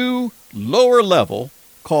a new, lower level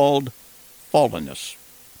called fallenness.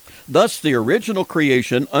 Thus, the original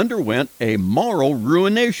creation underwent a moral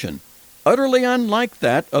ruination, utterly unlike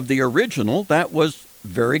that of the original that was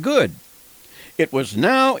very good. It was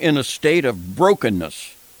now in a state of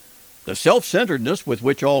brokenness. The self-centeredness with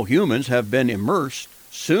which all humans have been immersed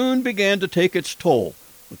soon began to take its toll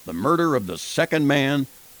with the murder of the second man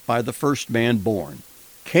by the first man born.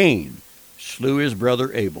 Cain slew his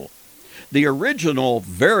brother Abel. The original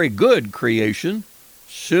very good creation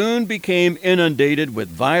soon became inundated with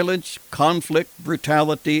violence, conflict,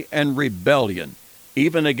 brutality, and rebellion,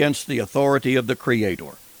 even against the authority of the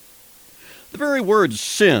Creator. The very word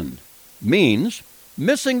sin means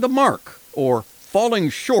missing the mark or falling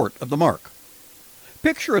short of the mark.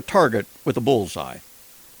 Picture a target with a bullseye.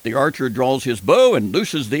 The archer draws his bow and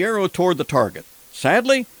looses the arrow toward the target.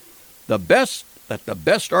 Sadly, the best that the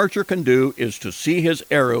best archer can do is to see his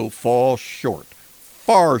arrow fall short,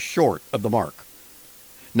 far short of the mark.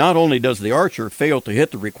 Not only does the archer fail to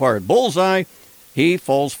hit the required bullseye, he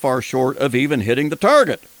falls far short of even hitting the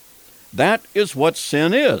target. That is what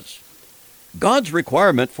sin is. God's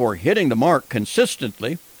requirement for hitting the mark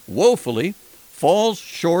consistently, woefully, falls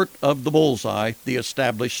short of the bullseye, the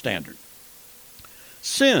established standard.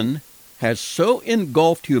 Sin has so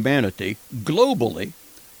engulfed humanity globally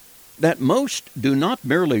that most do not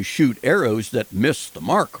merely shoot arrows that miss the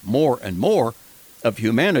mark. More and more of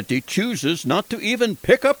humanity chooses not to even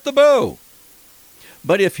pick up the bow.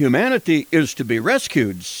 But if humanity is to be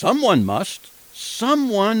rescued, someone must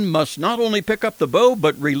not only pick up the bow,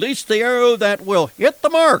 but release the arrow that will hit the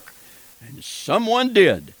mark. And someone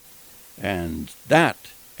did. And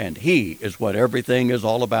he is what everything is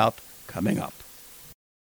all about coming up.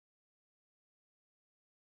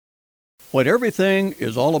 What everything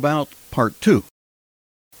is all about, part 2.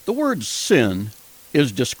 The word sin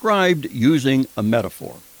is described using a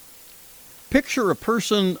metaphor. Picture a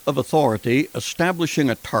person of authority establishing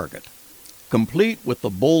a target, complete with the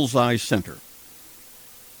bullseye center.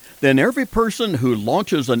 Then every person who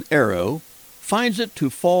launches an arrow finds it to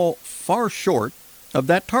fall far short of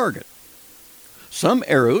that target. Some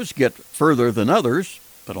arrows get further than others,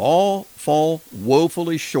 but all fall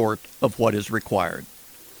woefully short of what is required.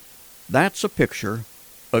 That's a picture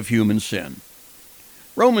of human sin.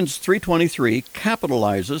 Romans 3:23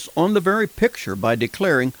 capitalizes on the very picture by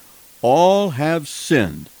declaring, all have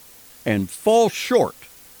sinned and fall short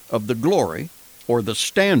of the glory or the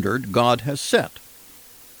standard God has set.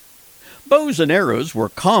 Bows and arrows were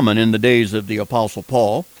common in the days of the Apostle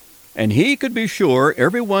Paul, and he could be sure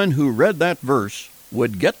everyone who read that verse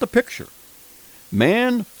would get the picture.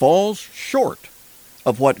 Man falls short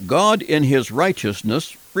of what God in his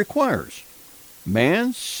righteousness requires.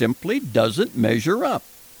 Man simply doesn't measure up.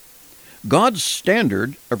 God's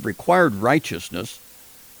standard of required righteousness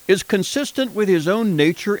is consistent with his own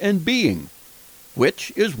nature and being,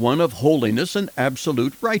 which is one of holiness and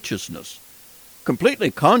absolute righteousness, completely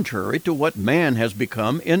contrary to what man has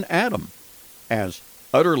become in Adam, as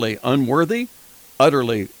utterly unworthy,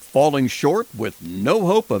 utterly falling short with no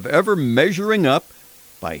hope of ever measuring up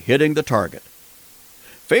by hitting the target.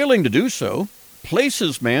 Failing to do so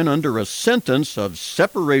places man under a sentence of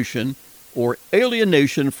separation or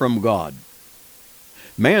alienation from God.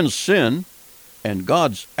 Man's sin and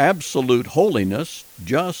God's absolute holiness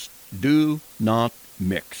just do not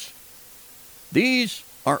mix. These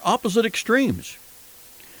are opposite extremes.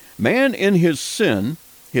 Man in his sin,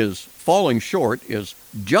 his falling short, is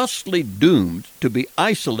justly doomed to be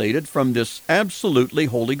isolated from this absolutely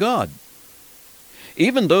holy God.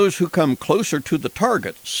 Even those who come closer to the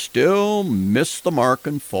target still miss the mark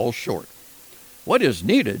and fall short. What is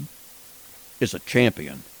needed is a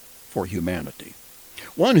champion for humanity.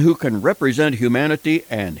 one who can represent humanity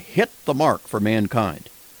and hit the mark for mankind.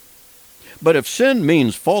 But if sin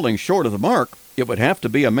means falling short of the mark, it would have to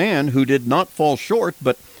be a man who did not fall short,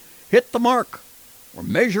 but hit the mark or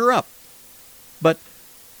measure up. But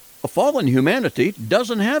a fallen humanity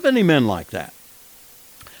doesn't have any men like that.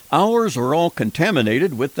 Ours are all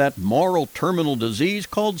contaminated with that moral terminal disease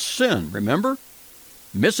called sin, remember?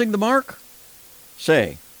 Missing the mark?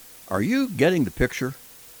 Say, are you getting the picture?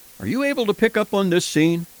 Are you able to pick up on this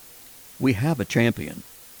scene? We have a champion,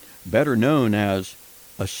 better known as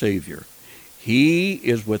a Savior. He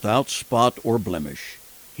is without spot or blemish.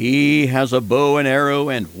 He has a bow and arrow,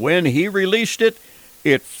 and when he released it,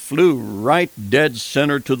 it flew right dead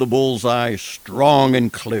center to the bullseye, strong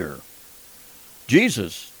and clear.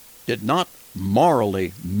 Jesus did not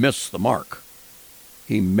morally miss the mark.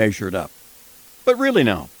 He measured up. But really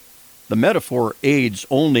now, the metaphor aids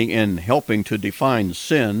only in helping to define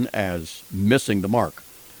sin as missing the mark.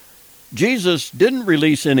 Jesus didn't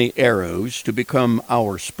release any arrows to become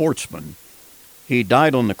our sportsman. He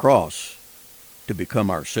died on the cross to become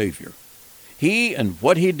our Savior. He and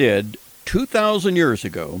what he did 2,000 years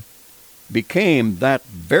ago became that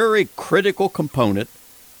very critical component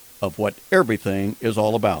of what everything is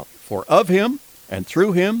all about. For of him, and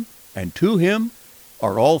through him, and to him,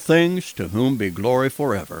 are all things, to whom be glory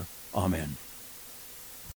forever. Amen.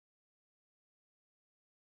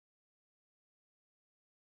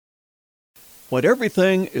 What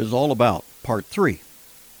everything is all about, Part 3.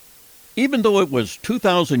 Even though it was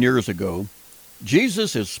 2,000 years ago,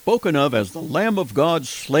 Jesus is spoken of as the Lamb of God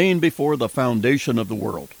slain before the foundation of the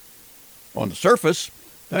world. On the surface,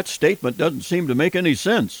 that statement doesn't seem to make any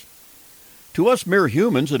sense. To us mere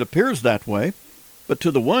humans, it appears that way, but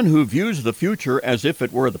to the one who views the future as if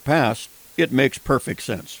it were the past, it makes perfect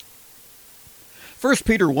sense. 1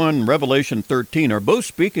 Peter 1 and Revelation 13 are both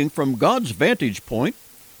speaking from God's vantage point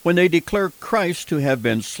when they declare Christ to have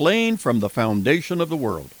been slain from the foundation of the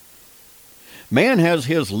world. Man has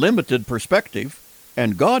his limited perspective,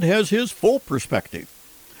 and God has his full perspective.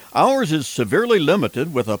 Ours is severely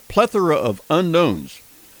limited with a plethora of unknowns.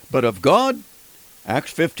 But of God,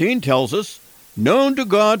 Acts 15 tells us, known to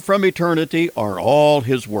God from eternity are all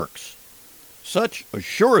his works. Such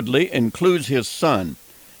assuredly includes his Son,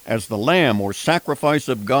 as the lamb or sacrifice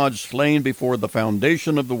of God slain before the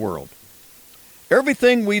foundation of the world.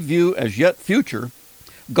 Everything we view as yet future,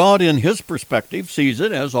 God in his perspective sees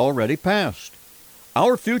it as already past.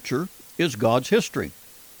 Our future is God's history.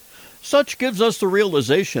 Such gives us the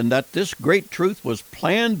realization that this great truth was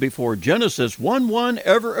planned before Genesis 1:1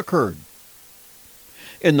 ever occurred.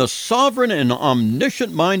 In the sovereign and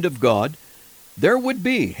omniscient mind of God, there would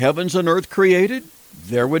be heavens and earth created,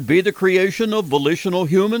 there would be the creation of volitional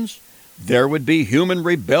humans, there would be human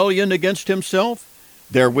rebellion against himself,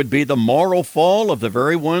 there would be the moral fall of the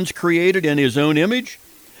very ones created in his own image,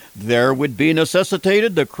 there would be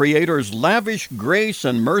necessitated the Creator's lavish grace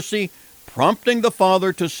and mercy, prompting the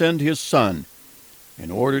Father to send his Son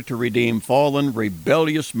in order to redeem fallen,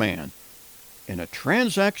 rebellious man. In a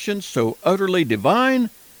transaction so utterly divine,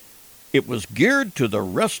 it was geared to the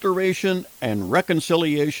restoration and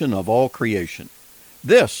reconciliation of all creation.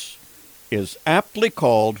 This is aptly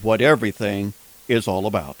called what everything is all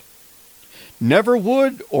about. Never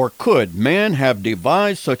would or could man have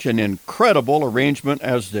devised such an incredible arrangement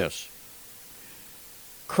as this.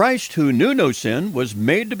 Christ, who knew no sin, was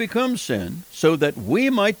made to become sin, so that we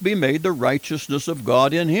might be made the righteousness of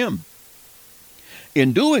God in him.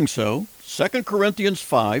 In doing so, 2 Corinthians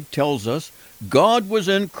 5 tells us God was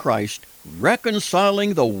in Christ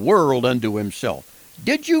reconciling the world unto himself.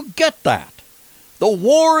 Did you get that? The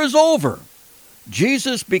war is over.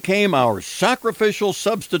 Jesus became our sacrificial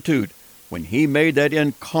substitute when he made that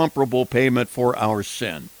incomparable payment for our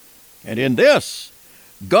sin. And in this,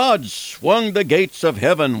 God swung the gates of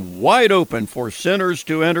heaven wide open for sinners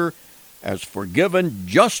to enter as forgiven,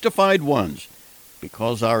 justified ones,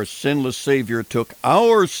 because our sinless Savior took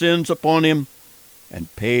our sins upon him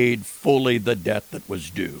and paid fully the debt that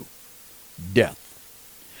was due. Death.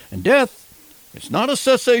 And death is not a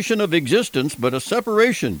cessation of existence, but a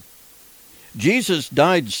separation. Jesus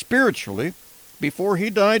died spiritually before he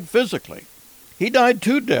died physically. He died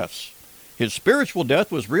two deaths. His spiritual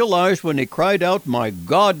death was realized when he cried out, my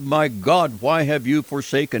God, why have you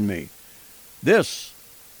forsaken me?" This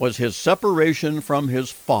was his separation from his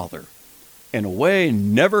Father, in a way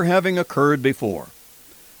never having occurred before.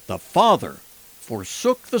 The Father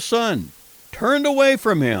forsook the Son, turned away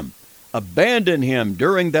from him, abandoned him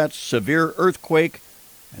during that severe earthquake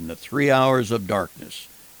and the 3 hours of darkness.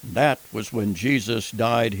 That was when Jesus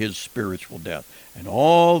died his spiritual death. And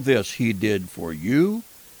all this he did for you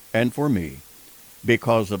and for me.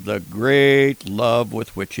 because of the great love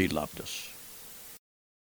with which he loved us.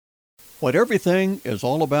 What everything is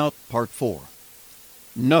all about, part 4.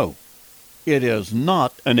 No, it is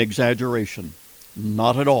not an exaggeration.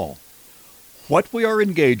 Not at all. What we are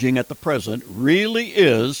engaging at the present really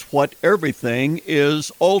is what everything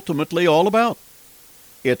is ultimately all about.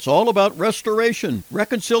 It's all about restoration,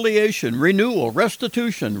 reconciliation, renewal,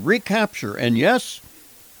 restitution, recapture, and yes,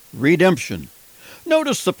 redemption.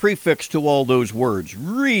 Notice the prefix to all those words,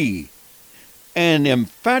 re, an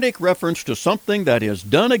emphatic reference to something that is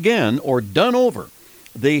done again or done over.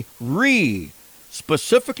 The re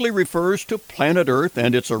specifically refers to planet Earth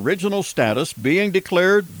and its original status being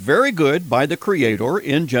declared very good by the Creator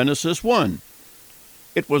in Genesis 1.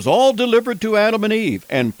 It was all delivered to Adam and Eve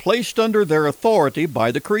and placed under their authority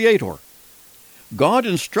by the Creator. God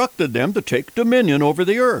instructed them to take dominion over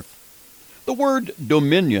the earth. The word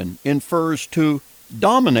dominion infers to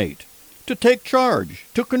dominate, to take charge,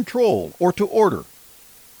 to control, or to order.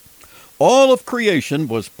 All of creation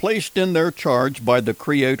was placed in their charge by the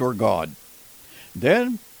Creator God.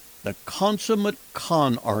 Then the consummate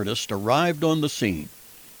con artist arrived on the scene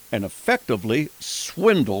and effectively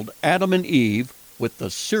swindled Adam and Eve with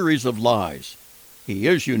the series of lies. He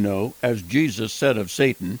is, you know, as Jesus said of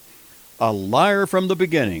Satan, a liar from the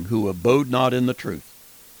beginning who abode not in the truth.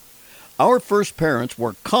 Our first parents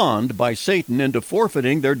were conned by Satan into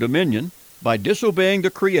forfeiting their dominion by disobeying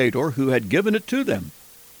the Creator who had given it to them.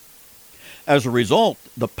 As a result,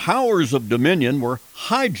 the powers of dominion were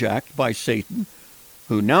hijacked by Satan,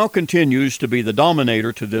 who now continues to be the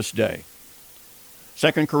dominator to this day.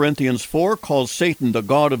 2 Corinthians 4 calls Satan the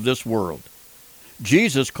god of this world.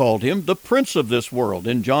 Jesus called him the prince of this world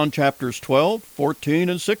in John chapters 12, 14,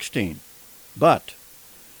 and 16. But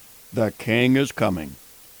the king is coming,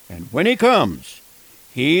 and when he comes,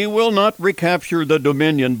 he will not recapture the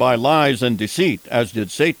dominion by lies and deceit, as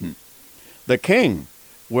did Satan. The king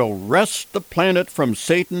will wrest the planet from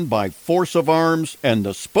Satan by force of arms and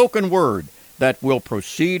the spoken word that will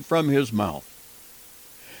proceed from his mouth.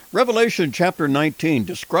 Revelation chapter 19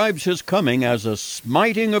 describes his coming as a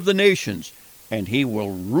smiting of the nations, and he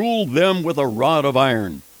will rule them with a rod of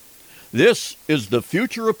iron. This is the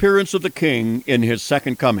future appearance of the king in his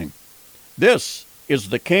second coming. This is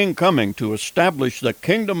the king coming to establish the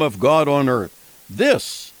kingdom of God on earth.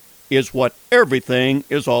 This is what everything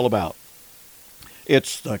is all about.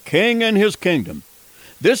 It's the king and his kingdom.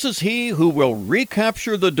 This is he who will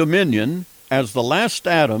recapture the dominion as the last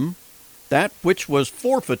Adam, that which was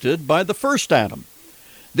forfeited by the first Adam.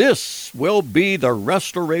 This will be the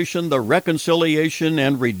restoration, the reconciliation,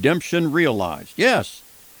 and redemption realized. Yes,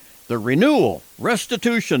 the renewal,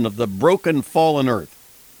 restitution of the broken, fallen earth.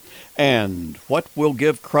 And what will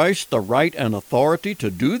give Christ the right and authority to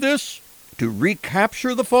do this? To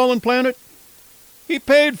recapture the fallen planet? He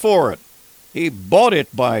paid for it. He bought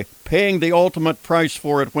it by paying the ultimate price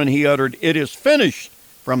for it when he uttered, "It is finished,"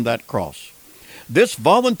 from that cross. This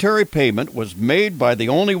voluntary payment was made by the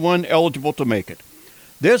only one eligible to make it.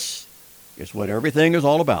 This is what everything is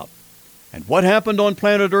all about. And what happened on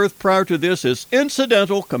planet Earth prior to this is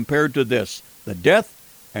incidental compared to this, the death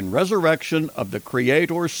and resurrection of the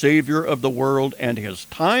Creator, Savior of the world, and his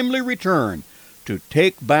timely return to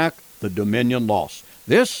take back the dominion lost.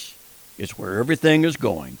 This is where everything is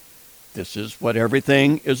going. This is what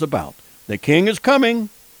everything is about. The King is coming,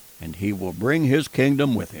 and he will bring his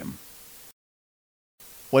kingdom with him.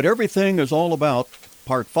 What everything is all about,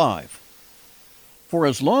 part 5. For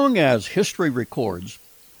as long as history records,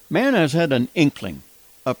 man has had an inkling,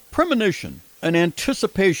 a premonition, an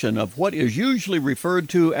anticipation of what is usually referred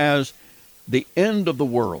to as the end of the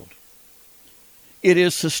world. It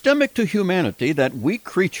is systemic to humanity that we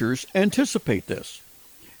creatures anticipate this.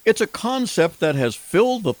 It's a concept that has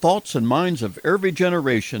filled the thoughts and minds of every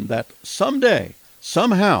generation that someday,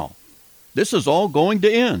 somehow, this is all going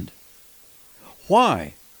to end.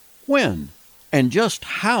 Why, when, and just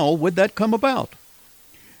how would that come about?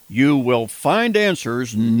 You will find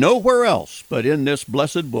answers nowhere else but in this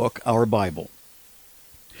blessed book, our Bible.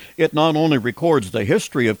 It not only records the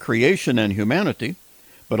history of creation and humanity,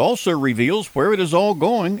 but also reveals where it is all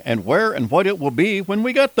going and where and what it will be when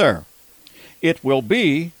we get there. It will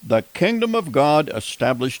be the kingdom of God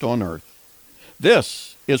established on earth.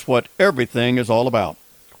 This is what everything is all about,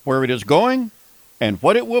 where it is going and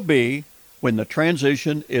what it will be when the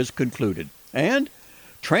transition is concluded. And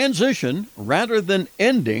transition, rather than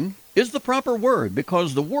ending, is the proper word,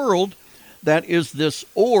 because the world that is this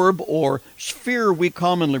orb or sphere we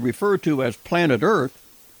commonly refer to as planet Earth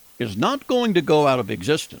is not going to go out of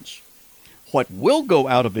existence. What will go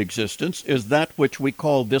out of existence is that which we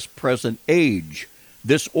call this present age,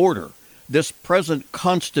 this order, this present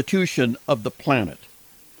constitution of the planet,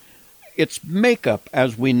 its makeup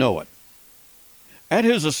as we know it. At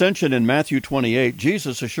his ascension in Matthew 28,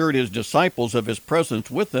 Jesus assured his disciples of his presence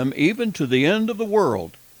with them even to the end of the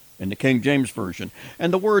world, in the King James Version.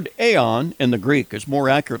 And the word aeon in the Greek is more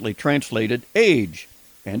accurately translated age,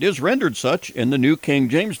 and is rendered such in the New King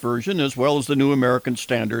James Version as well as the New American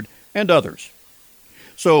Standard and others.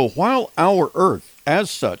 So while our earth,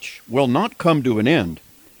 as such, will not come to an end,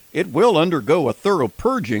 it will undergo a thorough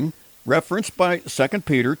purging, referenced by 2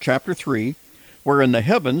 Peter chapter 3, wherein the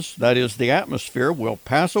heavens, that is, the atmosphere, will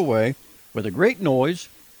pass away with a great noise,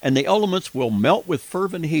 and the elements will melt with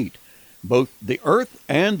fervent heat. Both the earth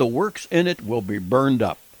and the works in it will be burned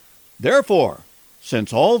up. Therefore,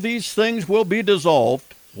 since all these things will be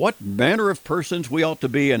dissolved, what manner of persons we ought to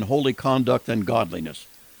be in holy conduct and godliness,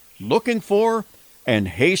 looking for and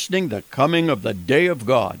hastening the coming of the day of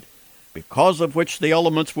God, because of which the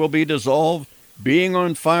elements will be dissolved, being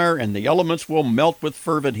on fire, and the elements will melt with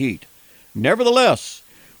fervent heat. Nevertheless,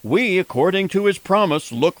 we, according to his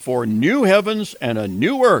promise, look for new heavens and a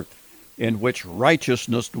new earth in which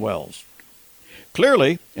righteousness dwells.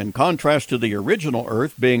 Clearly, in contrast to the original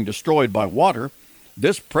earth being destroyed by water,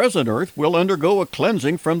 this present earth will undergo a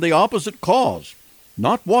cleansing from the opposite cause,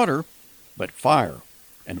 not water, but fire.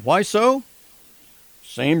 And why so?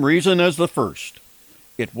 Same reason as the first.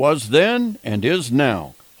 It was then and is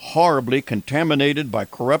now horribly contaminated by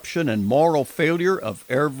corruption and moral failure of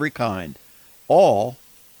every kind, all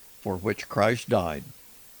for which Christ died.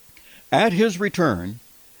 At his return,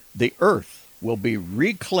 the earth will be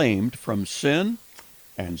reclaimed from sin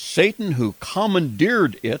and Satan, who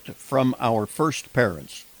commandeered it from our first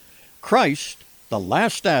parents. Christ, the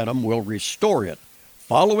last Adam, will restore it,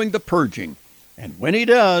 following the purging, and when he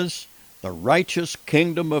does, the righteous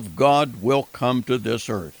kingdom of God will come to this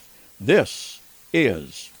earth. This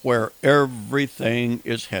is where everything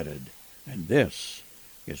is headed, and this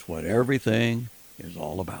is what everything is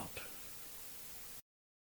all about.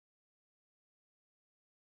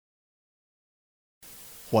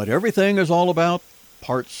 What everything is all about,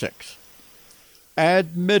 Part 6.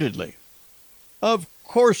 Admittedly, of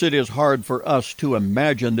course it is hard for us to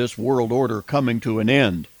imagine this world order coming to an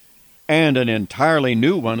end, and an entirely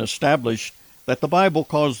new one established that the Bible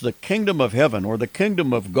calls the kingdom of heaven or the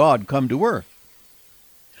kingdom of God come to earth.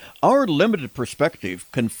 Our limited perspective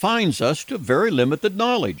confines us to very limited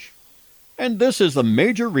knowledge, and this is the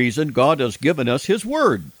major reason God has given us his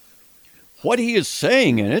word. What he is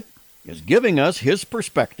saying in it is giving us his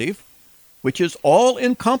perspective, which is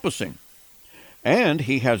all-encompassing. And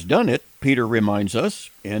he has done it, Peter reminds us,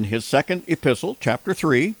 in his second epistle, chapter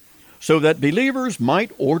 3, so that believers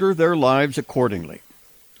might order their lives accordingly.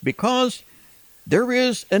 Because there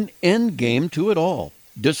is an end game to it all,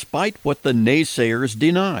 despite what the naysayers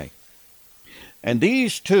deny. And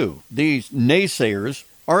these naysayers,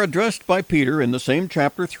 are addressed by Peter in the same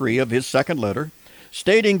chapter 3 of his second letter,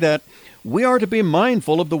 stating that we are to be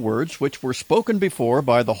mindful of the words which were spoken before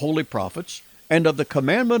by the holy prophets, and of the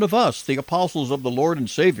commandment of us, the apostles of the Lord and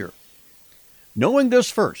Savior. Knowing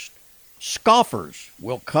this first, scoffers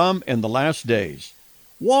will come in the last days,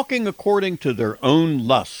 walking according to their own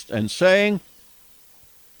lust, and saying,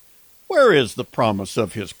 "Where is the promise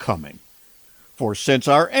of his coming? For since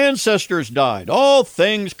our ancestors died, all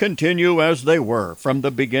things continue as they were from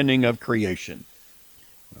the beginning of creation."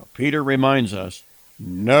 Well, Peter reminds us,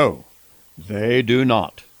 no, they do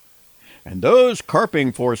not. And those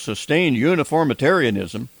carping for sustained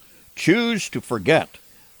uniformitarianism choose to forget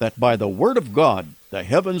that by the word of God the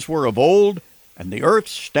heavens were of old, and the earth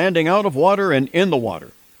standing out of water and in the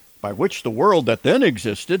water, by which the world that then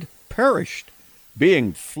existed perished,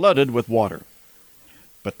 being flooded with water.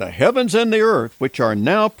 But the heavens and the earth, which are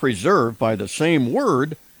now preserved by the same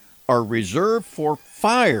word, are reserved for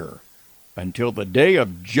fire until the day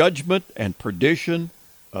of judgment and perdition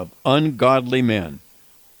of ungodly men.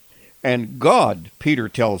 And God, Peter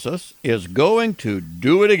tells us, is going to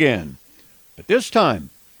do it again. But this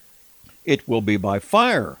time, it will be by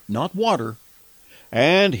fire, not water.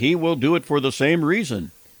 And he will do it for the same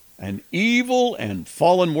reason, an evil and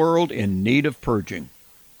fallen world in need of purging.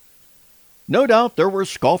 No doubt there were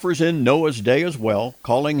scoffers in Noah's day as well,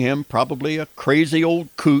 calling him probably a crazy old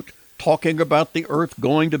coot talking about the earth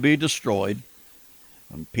going to be destroyed.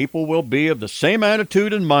 And people will be of the same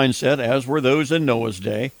attitude and mindset as were those in Noah's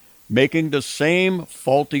day, making the same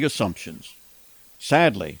faulty assumptions.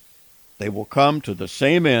 Sadly, they will come to the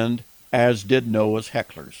same end as did Noah's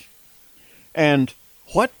hecklers. And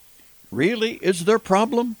what really is their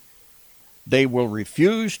problem? They will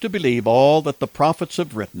refuse to believe all that the prophets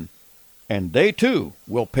have written, and they too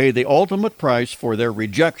will pay the ultimate price for their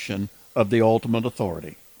rejection of the ultimate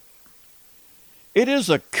authority. It is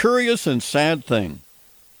a curious and sad thing,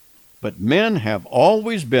 but men have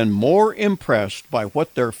always been more impressed by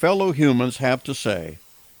what their fellow humans have to say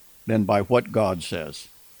than by what God says.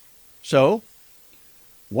 So,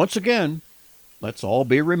 once again, let's all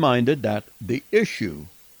be reminded that the issue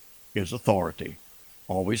is authority.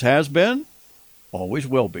 Always has been, always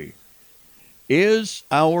will be. Is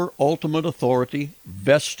our ultimate authority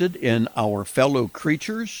vested in our fellow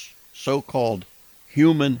creatures, so-called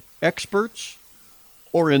human experts,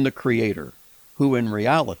 or in the Creator, who in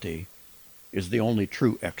reality is the only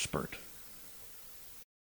true expert?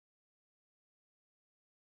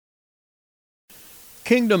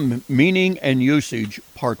 Kingdom Meaning and Usage,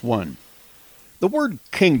 Part 1. The word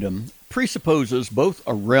kingdom presupposes both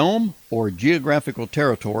a realm or geographical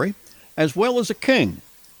territory, as well as a king,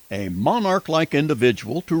 a monarch-like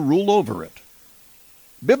individual to rule over it.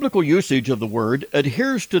 Biblical usage of the word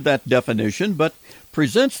adheres to that definition, but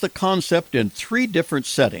presents the concept in three different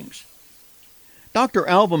settings. Dr.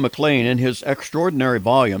 Alvin McLean, in his extraordinary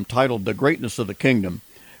volume titled The Greatness of the Kingdom,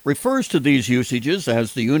 refers to these usages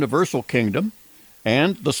as the universal kingdom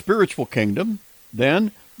and the spiritual kingdom,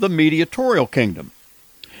 then the mediatorial kingdom.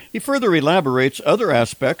 He further elaborates other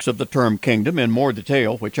aspects of the term kingdom in more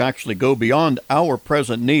detail, which actually go beyond our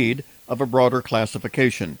present need of a broader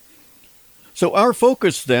classification. So our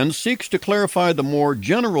focus then seeks to clarify the more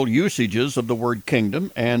general usages of the word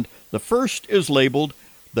kingdom, and the first is labeled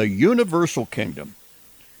the universal kingdom.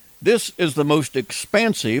 This is the most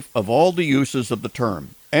expansive of all the uses of the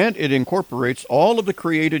term, and it incorporates all of the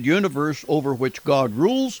created universe over which God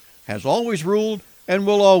rules, has always ruled, and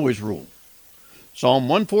will always rule. Psalm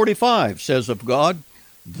 145 says of God,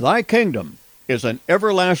 "Thy kingdom is an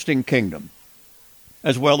everlasting kingdom,"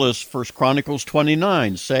 as well as 1 Chronicles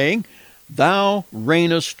 29 saying, "Thou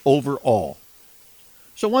reignest over all."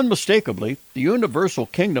 So unmistakably, the universal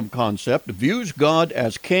kingdom concept views God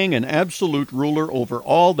as king and absolute ruler over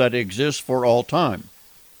all that exists for all time.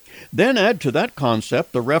 Then add to that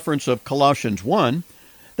concept the reference of Colossians 1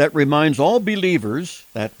 that reminds all believers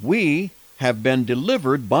that we have been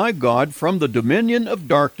delivered by God from the dominion of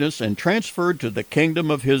darkness and transferred to the kingdom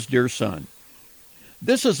of His dear Son.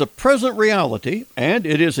 This is a present reality, and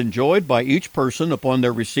it is enjoyed by each person upon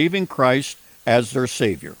their receiving Christ as their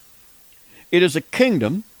Savior. It is a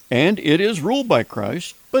kingdom, and it is ruled by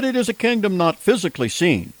Christ, but it is a kingdom not physically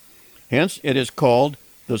seen. Hence, it is called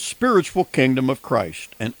the spiritual kingdom of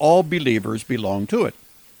Christ, and all believers belong to it.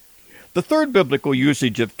 The third biblical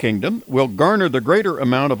usage of kingdom will garner the greater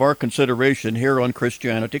amount of our consideration here on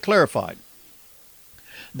Christianity Clarified.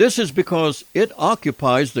 This is because it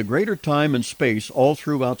occupies the greater time and space all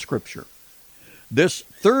throughout Scripture. This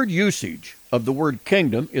third usage of the word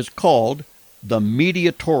kingdom is called the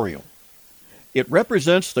mediatorial. It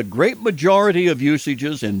represents the great majority of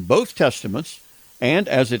usages in both Testaments, and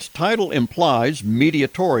as its title implies,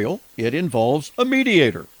 mediatorial, it involves a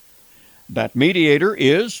mediator. That mediator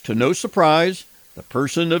is, to no surprise, the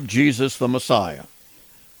person of Jesus the Messiah.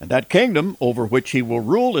 And that kingdom over which he will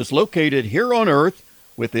rule is located here on earth,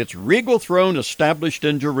 with its regal throne established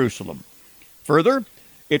in Jerusalem. Further,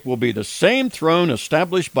 it will be the same throne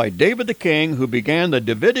established by David the king, who began the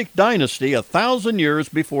Davidic dynasty 1,000 years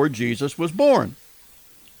before Jesus was born.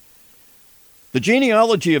 The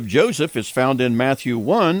genealogy of Joseph is found in Matthew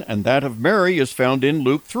 1, and that of Mary is found in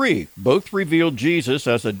Luke 3. Both reveal Jesus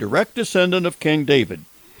as a direct descendant of King David.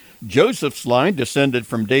 Joseph's line descended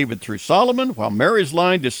from David through Solomon, while Mary's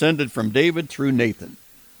line descended from David through Nathan.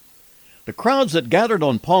 The crowds that gathered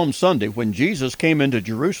on Palm Sunday when Jesus came into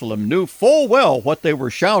Jerusalem knew full well what they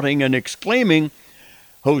were shouting and exclaiming,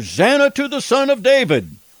 "Hosanna to the Son of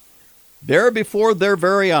David!" There before their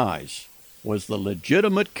very eyes was the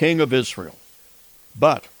legitimate King of Israel.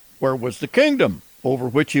 But where was the kingdom over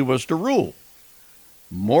which he was to rule?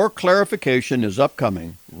 More clarification is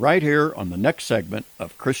upcoming right here on the next segment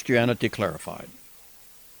of Christianity Clarified.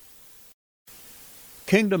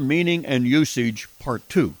 Kingdom Meaning and Usage, Part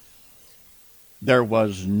 2. There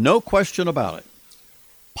was no question about it.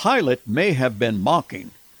 Pilate may have been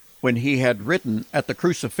mocking when he had written at the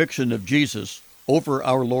crucifixion of Jesus over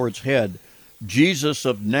our Lord's head, "Jesus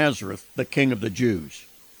of Nazareth, the King of the Jews."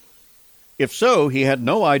 If so, he had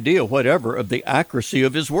no idea whatever of the accuracy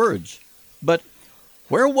of his words. But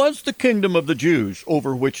where was the kingdom of the Jews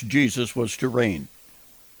over which Jesus was to reign?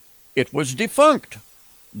 It was defunct,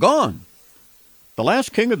 gone. The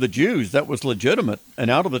last king of the Jews that was legitimate and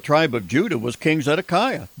out of the tribe of Judah was King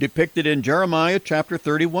Zedekiah, depicted in Jeremiah chapter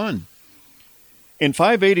 31. In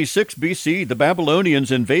 586 BC, the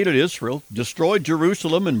Babylonians invaded Israel, destroyed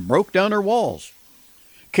Jerusalem, and broke down her walls.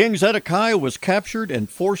 King Zedekiah was captured and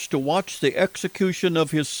forced to watch the execution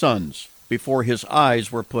of his sons before his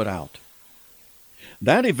eyes were put out.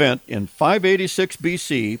 That event in 586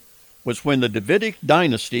 BC was when the Davidic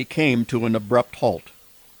dynasty came to an abrupt halt.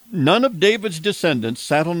 None of David's descendants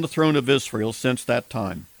sat on the throne of Israel since that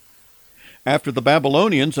time. After the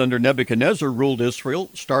Babylonians under Nebuchadnezzar ruled Israel,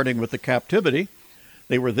 starting with the captivity,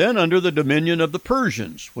 they were then under the dominion of the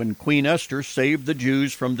Persians when Queen Esther saved the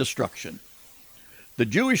Jews from destruction. The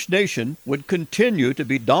Jewish nation would continue to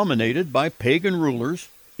be dominated by pagan rulers,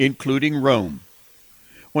 including Rome.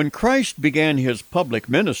 When Christ began his public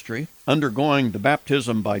ministry, undergoing the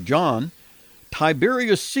baptism by John,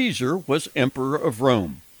 Tiberius Caesar was emperor of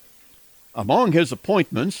Rome. Among his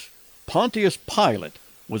appointments, Pontius Pilate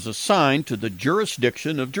was assigned to the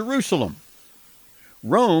jurisdiction of Jerusalem.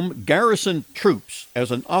 Rome garrisoned troops as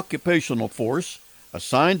an occupational force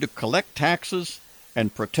assigned to collect taxes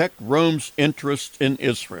and protect Rome's interests in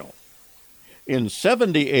Israel. In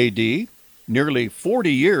 70 A.D., nearly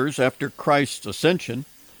 40 years after Christ's ascension,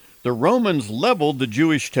 the Romans leveled the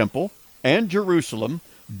Jewish temple and Jerusalem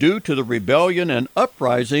due to the rebellion and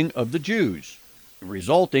uprising of the Jews,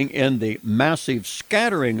 resulting in the massive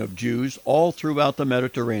scattering of Jews all throughout the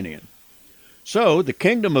Mediterranean. So the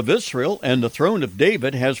kingdom of Israel and the throne of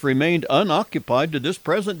David has remained unoccupied to this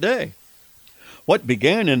present day. What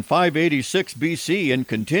began in 586 BC and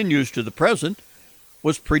continues to the present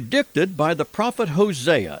was predicted by the prophet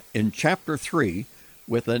Hosea in chapter 3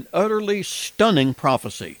 with an utterly stunning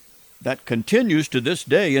prophecy that continues to this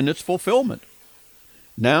day in its fulfillment.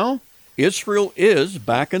 Now, Israel is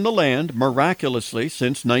back in the land miraculously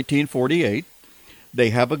since 1948. They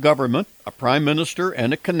have a government, a prime minister,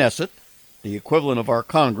 and a Knesset, the equivalent of our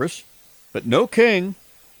Congress, but no king,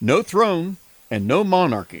 no throne, and no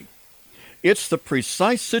monarchy. It's the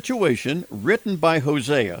precise situation written by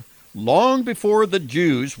Hosea long before the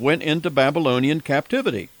Jews went into Babylonian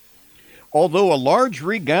captivity. Although a large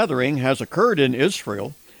regathering has occurred in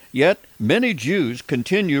Israel, yet many Jews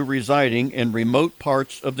continue residing in remote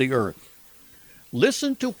parts of the earth.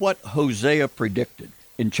 Listen to what Hosea predicted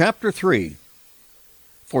in chapter 3.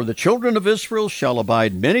 For the children of Israel shall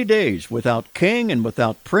abide many days without king and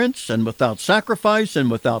without prince and without sacrifice and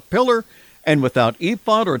without pillar and without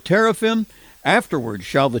ephod or teraphim. Afterward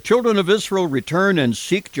shall the children of Israel return and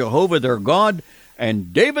seek Jehovah their God,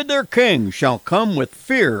 and David their king shall come with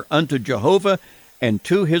fear unto Jehovah and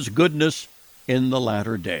to his goodness in the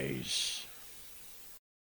latter days.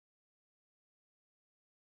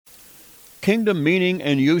 Kingdom Meaning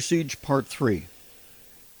and Usage, Part 3.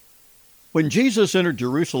 When Jesus entered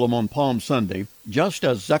Jerusalem on Palm Sunday, just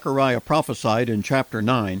as Zechariah prophesied in chapter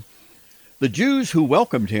 9, the Jews who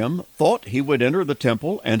welcomed him thought he would enter the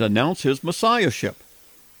temple and announce his messiahship.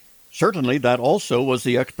 Certainly that also was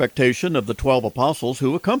the expectation of the 12 apostles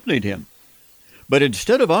who accompanied him. But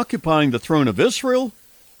instead of occupying the throne of Israel,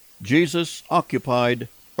 Jesus occupied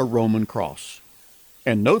a Roman cross,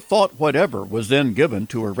 and no thought whatever was then given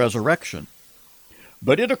to a resurrection.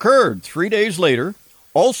 But it occurred 3 days later,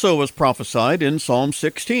 also as prophesied in Psalm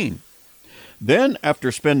 16. Then,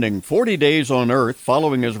 after spending 40 days on earth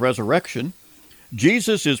following his resurrection,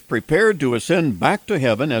 Jesus is prepared to ascend back to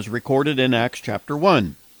heaven as recorded in Acts chapter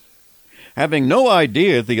 1. Having no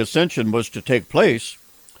idea the ascension was to take place,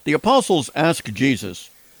 the apostles asked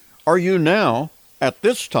Jesus, "Are you now, at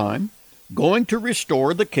this time, going to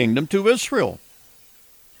restore the kingdom to Israel?"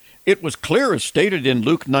 It was clear, as stated in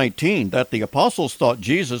Luke 19, that the apostles thought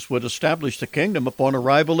Jesus would establish the kingdom upon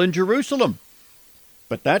arrival in Jerusalem.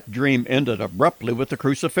 But that dream ended abruptly with the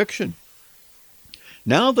crucifixion.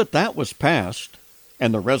 Now that was past,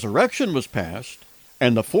 and the resurrection was past,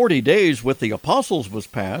 and the 40 days with the apostles was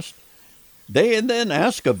past, they then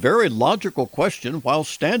ask a very logical question while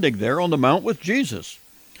standing there on the mount with Jesus.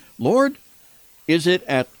 "Lord, is it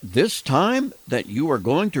at this time that you are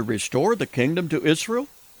going to restore the kingdom to Israel?"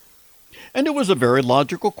 And it was a very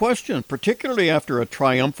logical question, particularly after a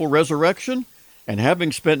triumphal resurrection and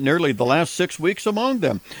having spent nearly the last 6 weeks among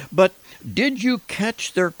them. But did you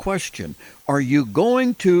catch their question? Are you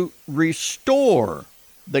going to restore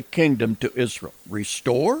the kingdom to Israel?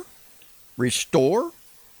 Restore? Restore?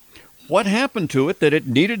 What happened to it that it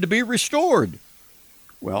needed to be restored?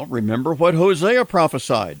 Well, remember what Hosea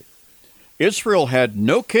prophesied. Israel had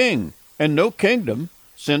no king and no kingdom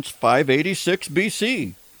since 586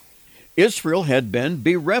 BC. Israel had been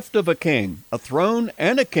bereft of a king, a throne,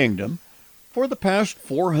 and a kingdom for the past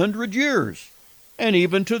 400 years, and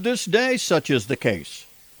even to this day such is the case.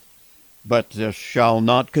 But this shall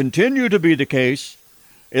not continue to be the case.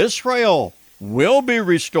 Israel will be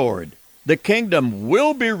restored, the kingdom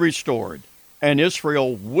will be restored, and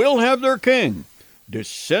Israel will have their king,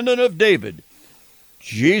 descendant of David,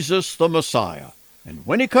 Jesus the Messiah. And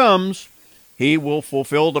when he comes, he will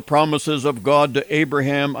fulfill the promises of God to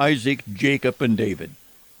Abraham, Isaac, Jacob, and David.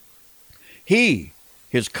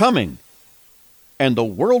 His coming, and the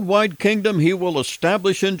worldwide kingdom he will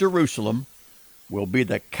establish in Jerusalem will be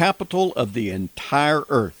the capital of the entire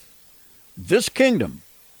earth. This kingdom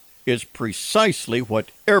is precisely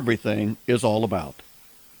what everything is all about.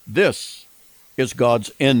 This is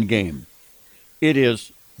God's end game. It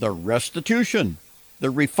is the restitution, the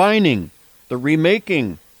refining, the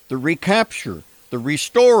remaking, the recapture, the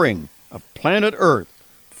restoring of planet Earth,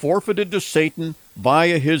 forfeited to Satan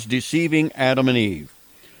via his deceiving Adam and Eve.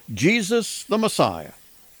 Jesus, the Messiah,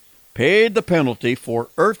 paid the penalty for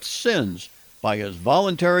Earth's sins by his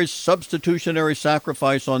voluntary substitutionary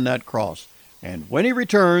sacrifice on that cross. And when he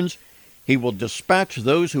returns, he will dispatch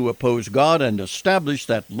those who oppose God and establish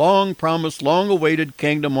that long-promised, long-awaited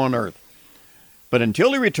kingdom on earth. But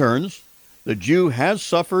until he returns, the Jew has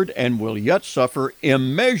suffered and will yet suffer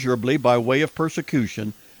immeasurably by way of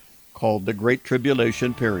persecution, called the Great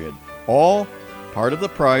Tribulation period. All part of the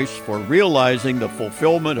price for realizing the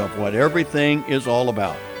fulfillment of what everything is all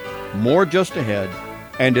about. More just ahead,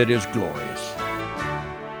 and it is glorious.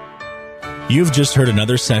 You've just heard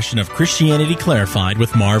another session of Christianity Clarified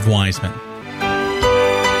with Marv Wiseman.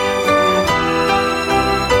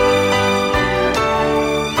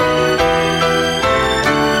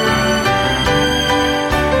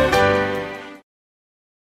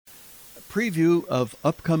 Preview of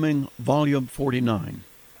upcoming Volume 49.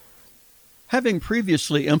 Having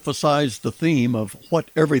previously emphasized the theme of what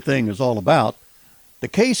everything is all about, the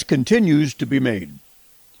case continues to be made.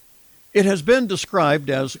 It has been described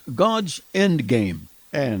as God's end game,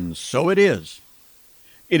 and so it is.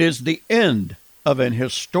 It is the end of an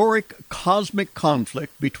historic cosmic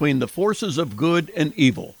conflict between the forces of good and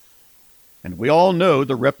evil, and we all know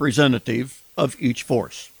the representative of each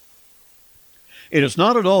force. It is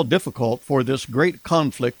not at all difficult for this great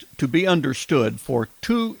conflict to be understood for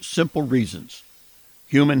two simple reasons: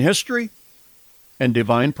 human history and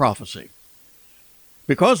divine prophecy.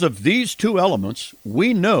 Because of these two elements,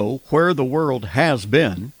 we know where the world has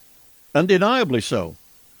been, undeniably so,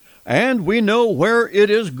 and we know where it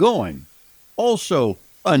is going, also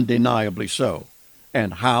undeniably so,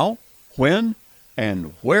 and how, when,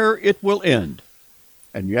 and where it will end.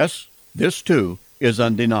 And yes, this too is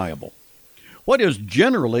undeniable. What is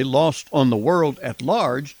generally lost on the world at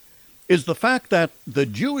large is the fact that the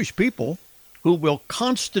Jewish people, who will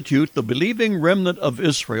constitute the believing remnant of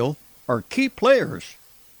Israel, are key players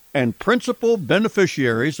and principal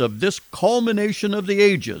beneficiaries of this culmination of the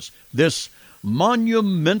ages, this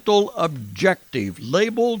monumental objective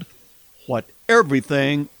labeled what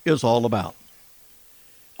everything is all about.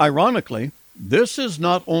 Ironically, this is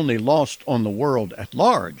not only lost on the world at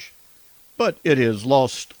large, but it is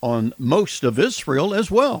lost on most of Israel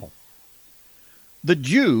as well. The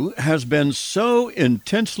Jew has been so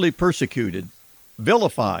intensely persecuted,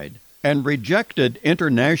 vilified, and rejected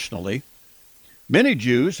internationally, many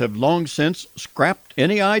Jews have long since scrapped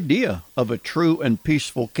any idea of a true and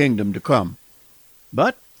peaceful kingdom to come.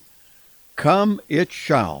 But come it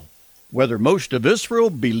shall, whether most of Israel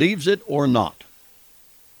believes it or not.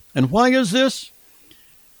 And why is this?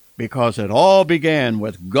 Because it all began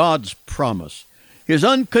with God's promise, his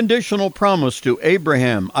unconditional promise to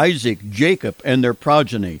Abraham, Isaac, Jacob, and their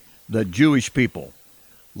progeny, the Jewish people.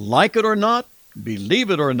 Like it or not, believe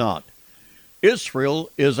it or not,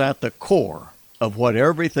 Israel is at the core of what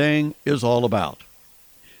everything is all about.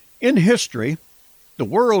 In history, the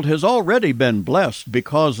world has already been blessed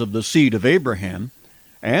because of the seed of Abraham,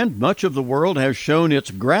 and much of the world has shown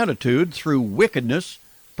its gratitude through wickedness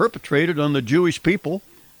perpetrated on the Jewish people,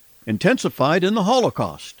 intensified in the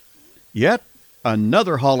Holocaust. Yet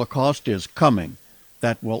another Holocaust is coming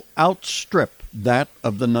that will outstrip that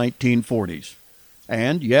of the 1940s.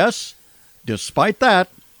 And yes, despite that,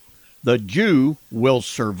 the Jew will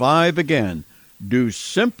survive again, due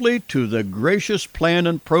simply to the gracious plan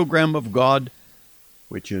and program of God,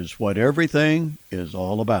 which is what everything is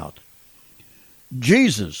all about.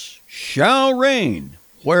 Jesus shall reign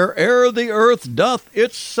where'er the earth doth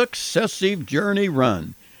its successive journey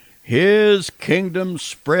run. His kingdom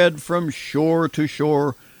spread from shore to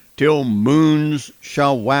shore, till moons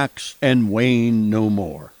shall wax and wane no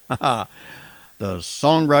more. The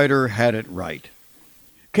songwriter had it right.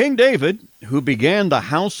 King David, who began the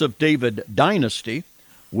House of David dynasty,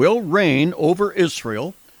 will reign over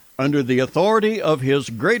Israel under the authority of his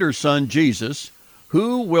greater son Jesus,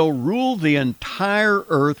 who will rule the entire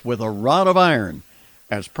earth with a rod of iron,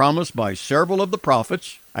 as promised by several of the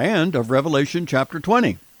prophets and of Revelation chapter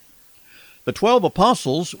 20. The 12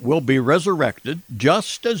 apostles will be resurrected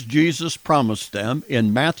just as Jesus promised them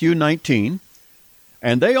in Matthew 19,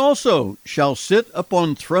 and they also shall sit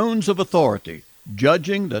upon thrones of authority,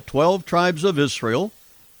 judging the 12 tribes of Israel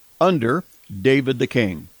under David the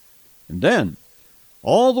king. And then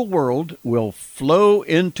all the world will flow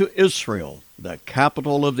into Israel, the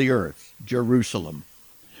capital of the earth, Jerusalem.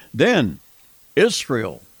 Then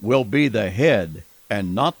Israel will be the head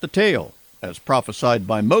and not the tail, as prophesied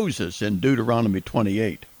by Moses in Deuteronomy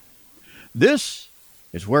 28. This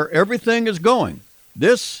is where everything is going.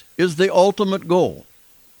 This is the ultimate goal.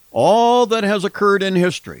 All that has occurred in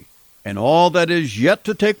history and all that is yet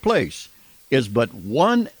to take place is but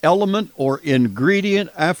one element or ingredient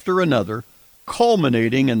after another,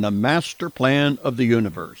 culminating in the master plan of the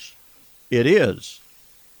universe. It is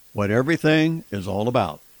what everything is all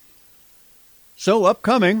about. So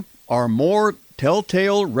upcoming are more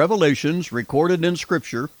telltale revelations recorded in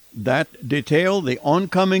Scripture that detail the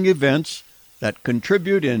oncoming events that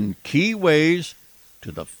contribute in key ways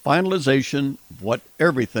to the finalization of what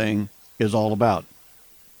everything is all about.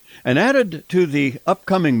 And added to the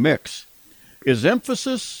upcoming mix is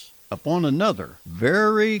emphasis upon another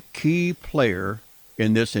very key player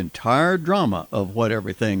in this entire drama of what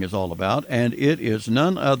everything is all about, and it is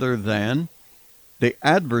none other than the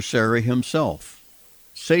adversary himself,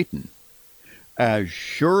 Satan. As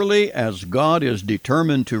surely as God is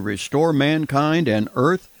determined to restore mankind and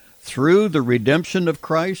earth through the redemption of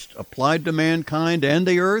Christ applied to mankind and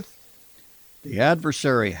the earth, the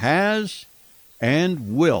adversary has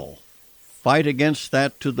and will fight against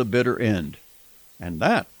that to the bitter end, and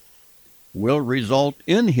that will result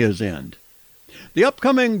in his end. The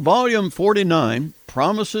upcoming Volume 49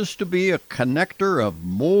 promises to be a connector of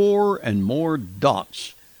more and more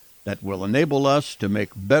dots that will enable us to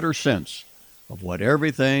make better sense of what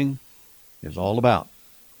everything is all about.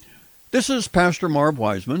 This is Pastor Marv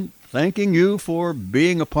Wiseman, thanking you for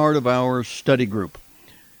being a part of our study group.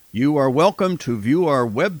 You are welcome to view our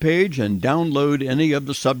webpage and download any of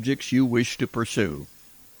the subjects you wish to pursue.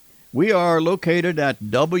 We are located at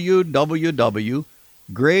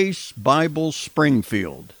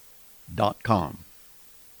www.gracebiblespringfield.com.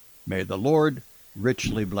 May the Lord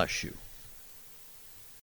richly bless you.